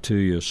right out to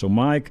you. So,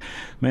 Mike,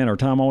 man, our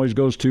time always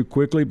goes too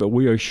quickly, but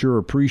we sure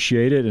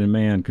appreciate it. And,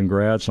 man,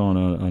 congrats on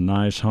a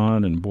nice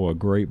hunt. And, boy, a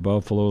great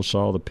buffalo.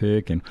 Saw the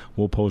pic. And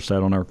we'll post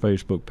that on our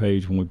Facebook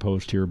page when we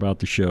post here about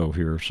the show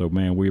here. So,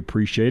 man, we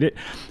appreciate it.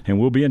 And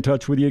we'll be in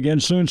touch with you again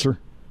soon, sir.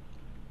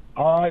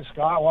 All right,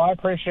 Scott. Well, I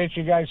appreciate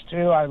you guys,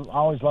 too. I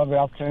always love the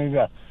opportunity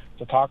to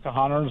talk to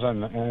hunters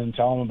and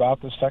tell them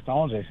about this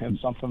technology.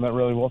 It's something that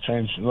really will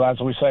change. As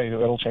we say,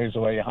 it'll change the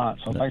way you hunt.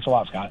 So thanks a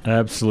lot, Scott.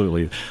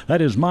 Absolutely.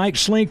 That is Mike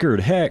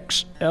Slinkard,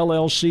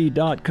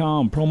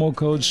 HexLLC.com. Promo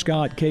code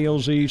Scott,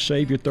 KLZ.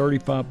 Save your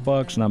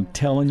 $35, and I'm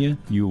telling you,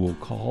 you will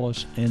call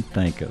us and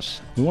thank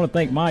us. We want to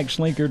thank Mike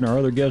Slinkard and our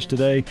other guests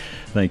today.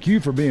 Thank you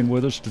for being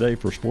with us today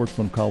for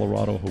Sportsman of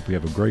Colorado. Hope you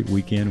have a great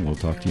weekend, and we'll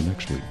talk to you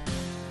next week.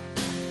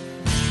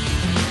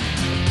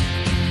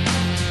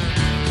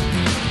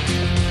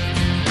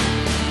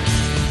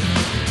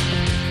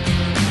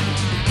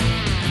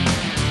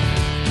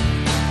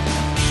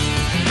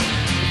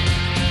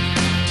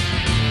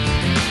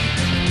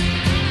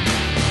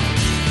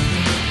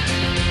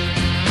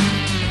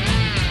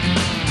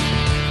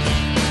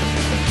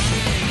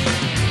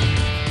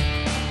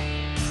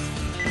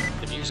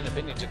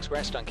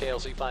 On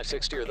KLZ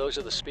 560 are those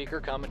of the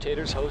speaker,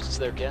 commentators, hosts,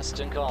 their guests,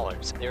 and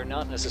callers. They are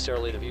not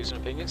necessarily the views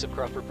and opinions of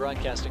Crawford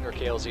Broadcasting or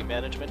KLZ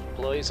management,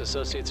 employees,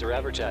 associates, or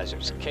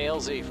advertisers.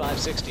 KLZ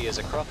 560 is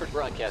a Crawford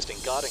Broadcasting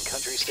God and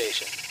Country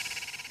station.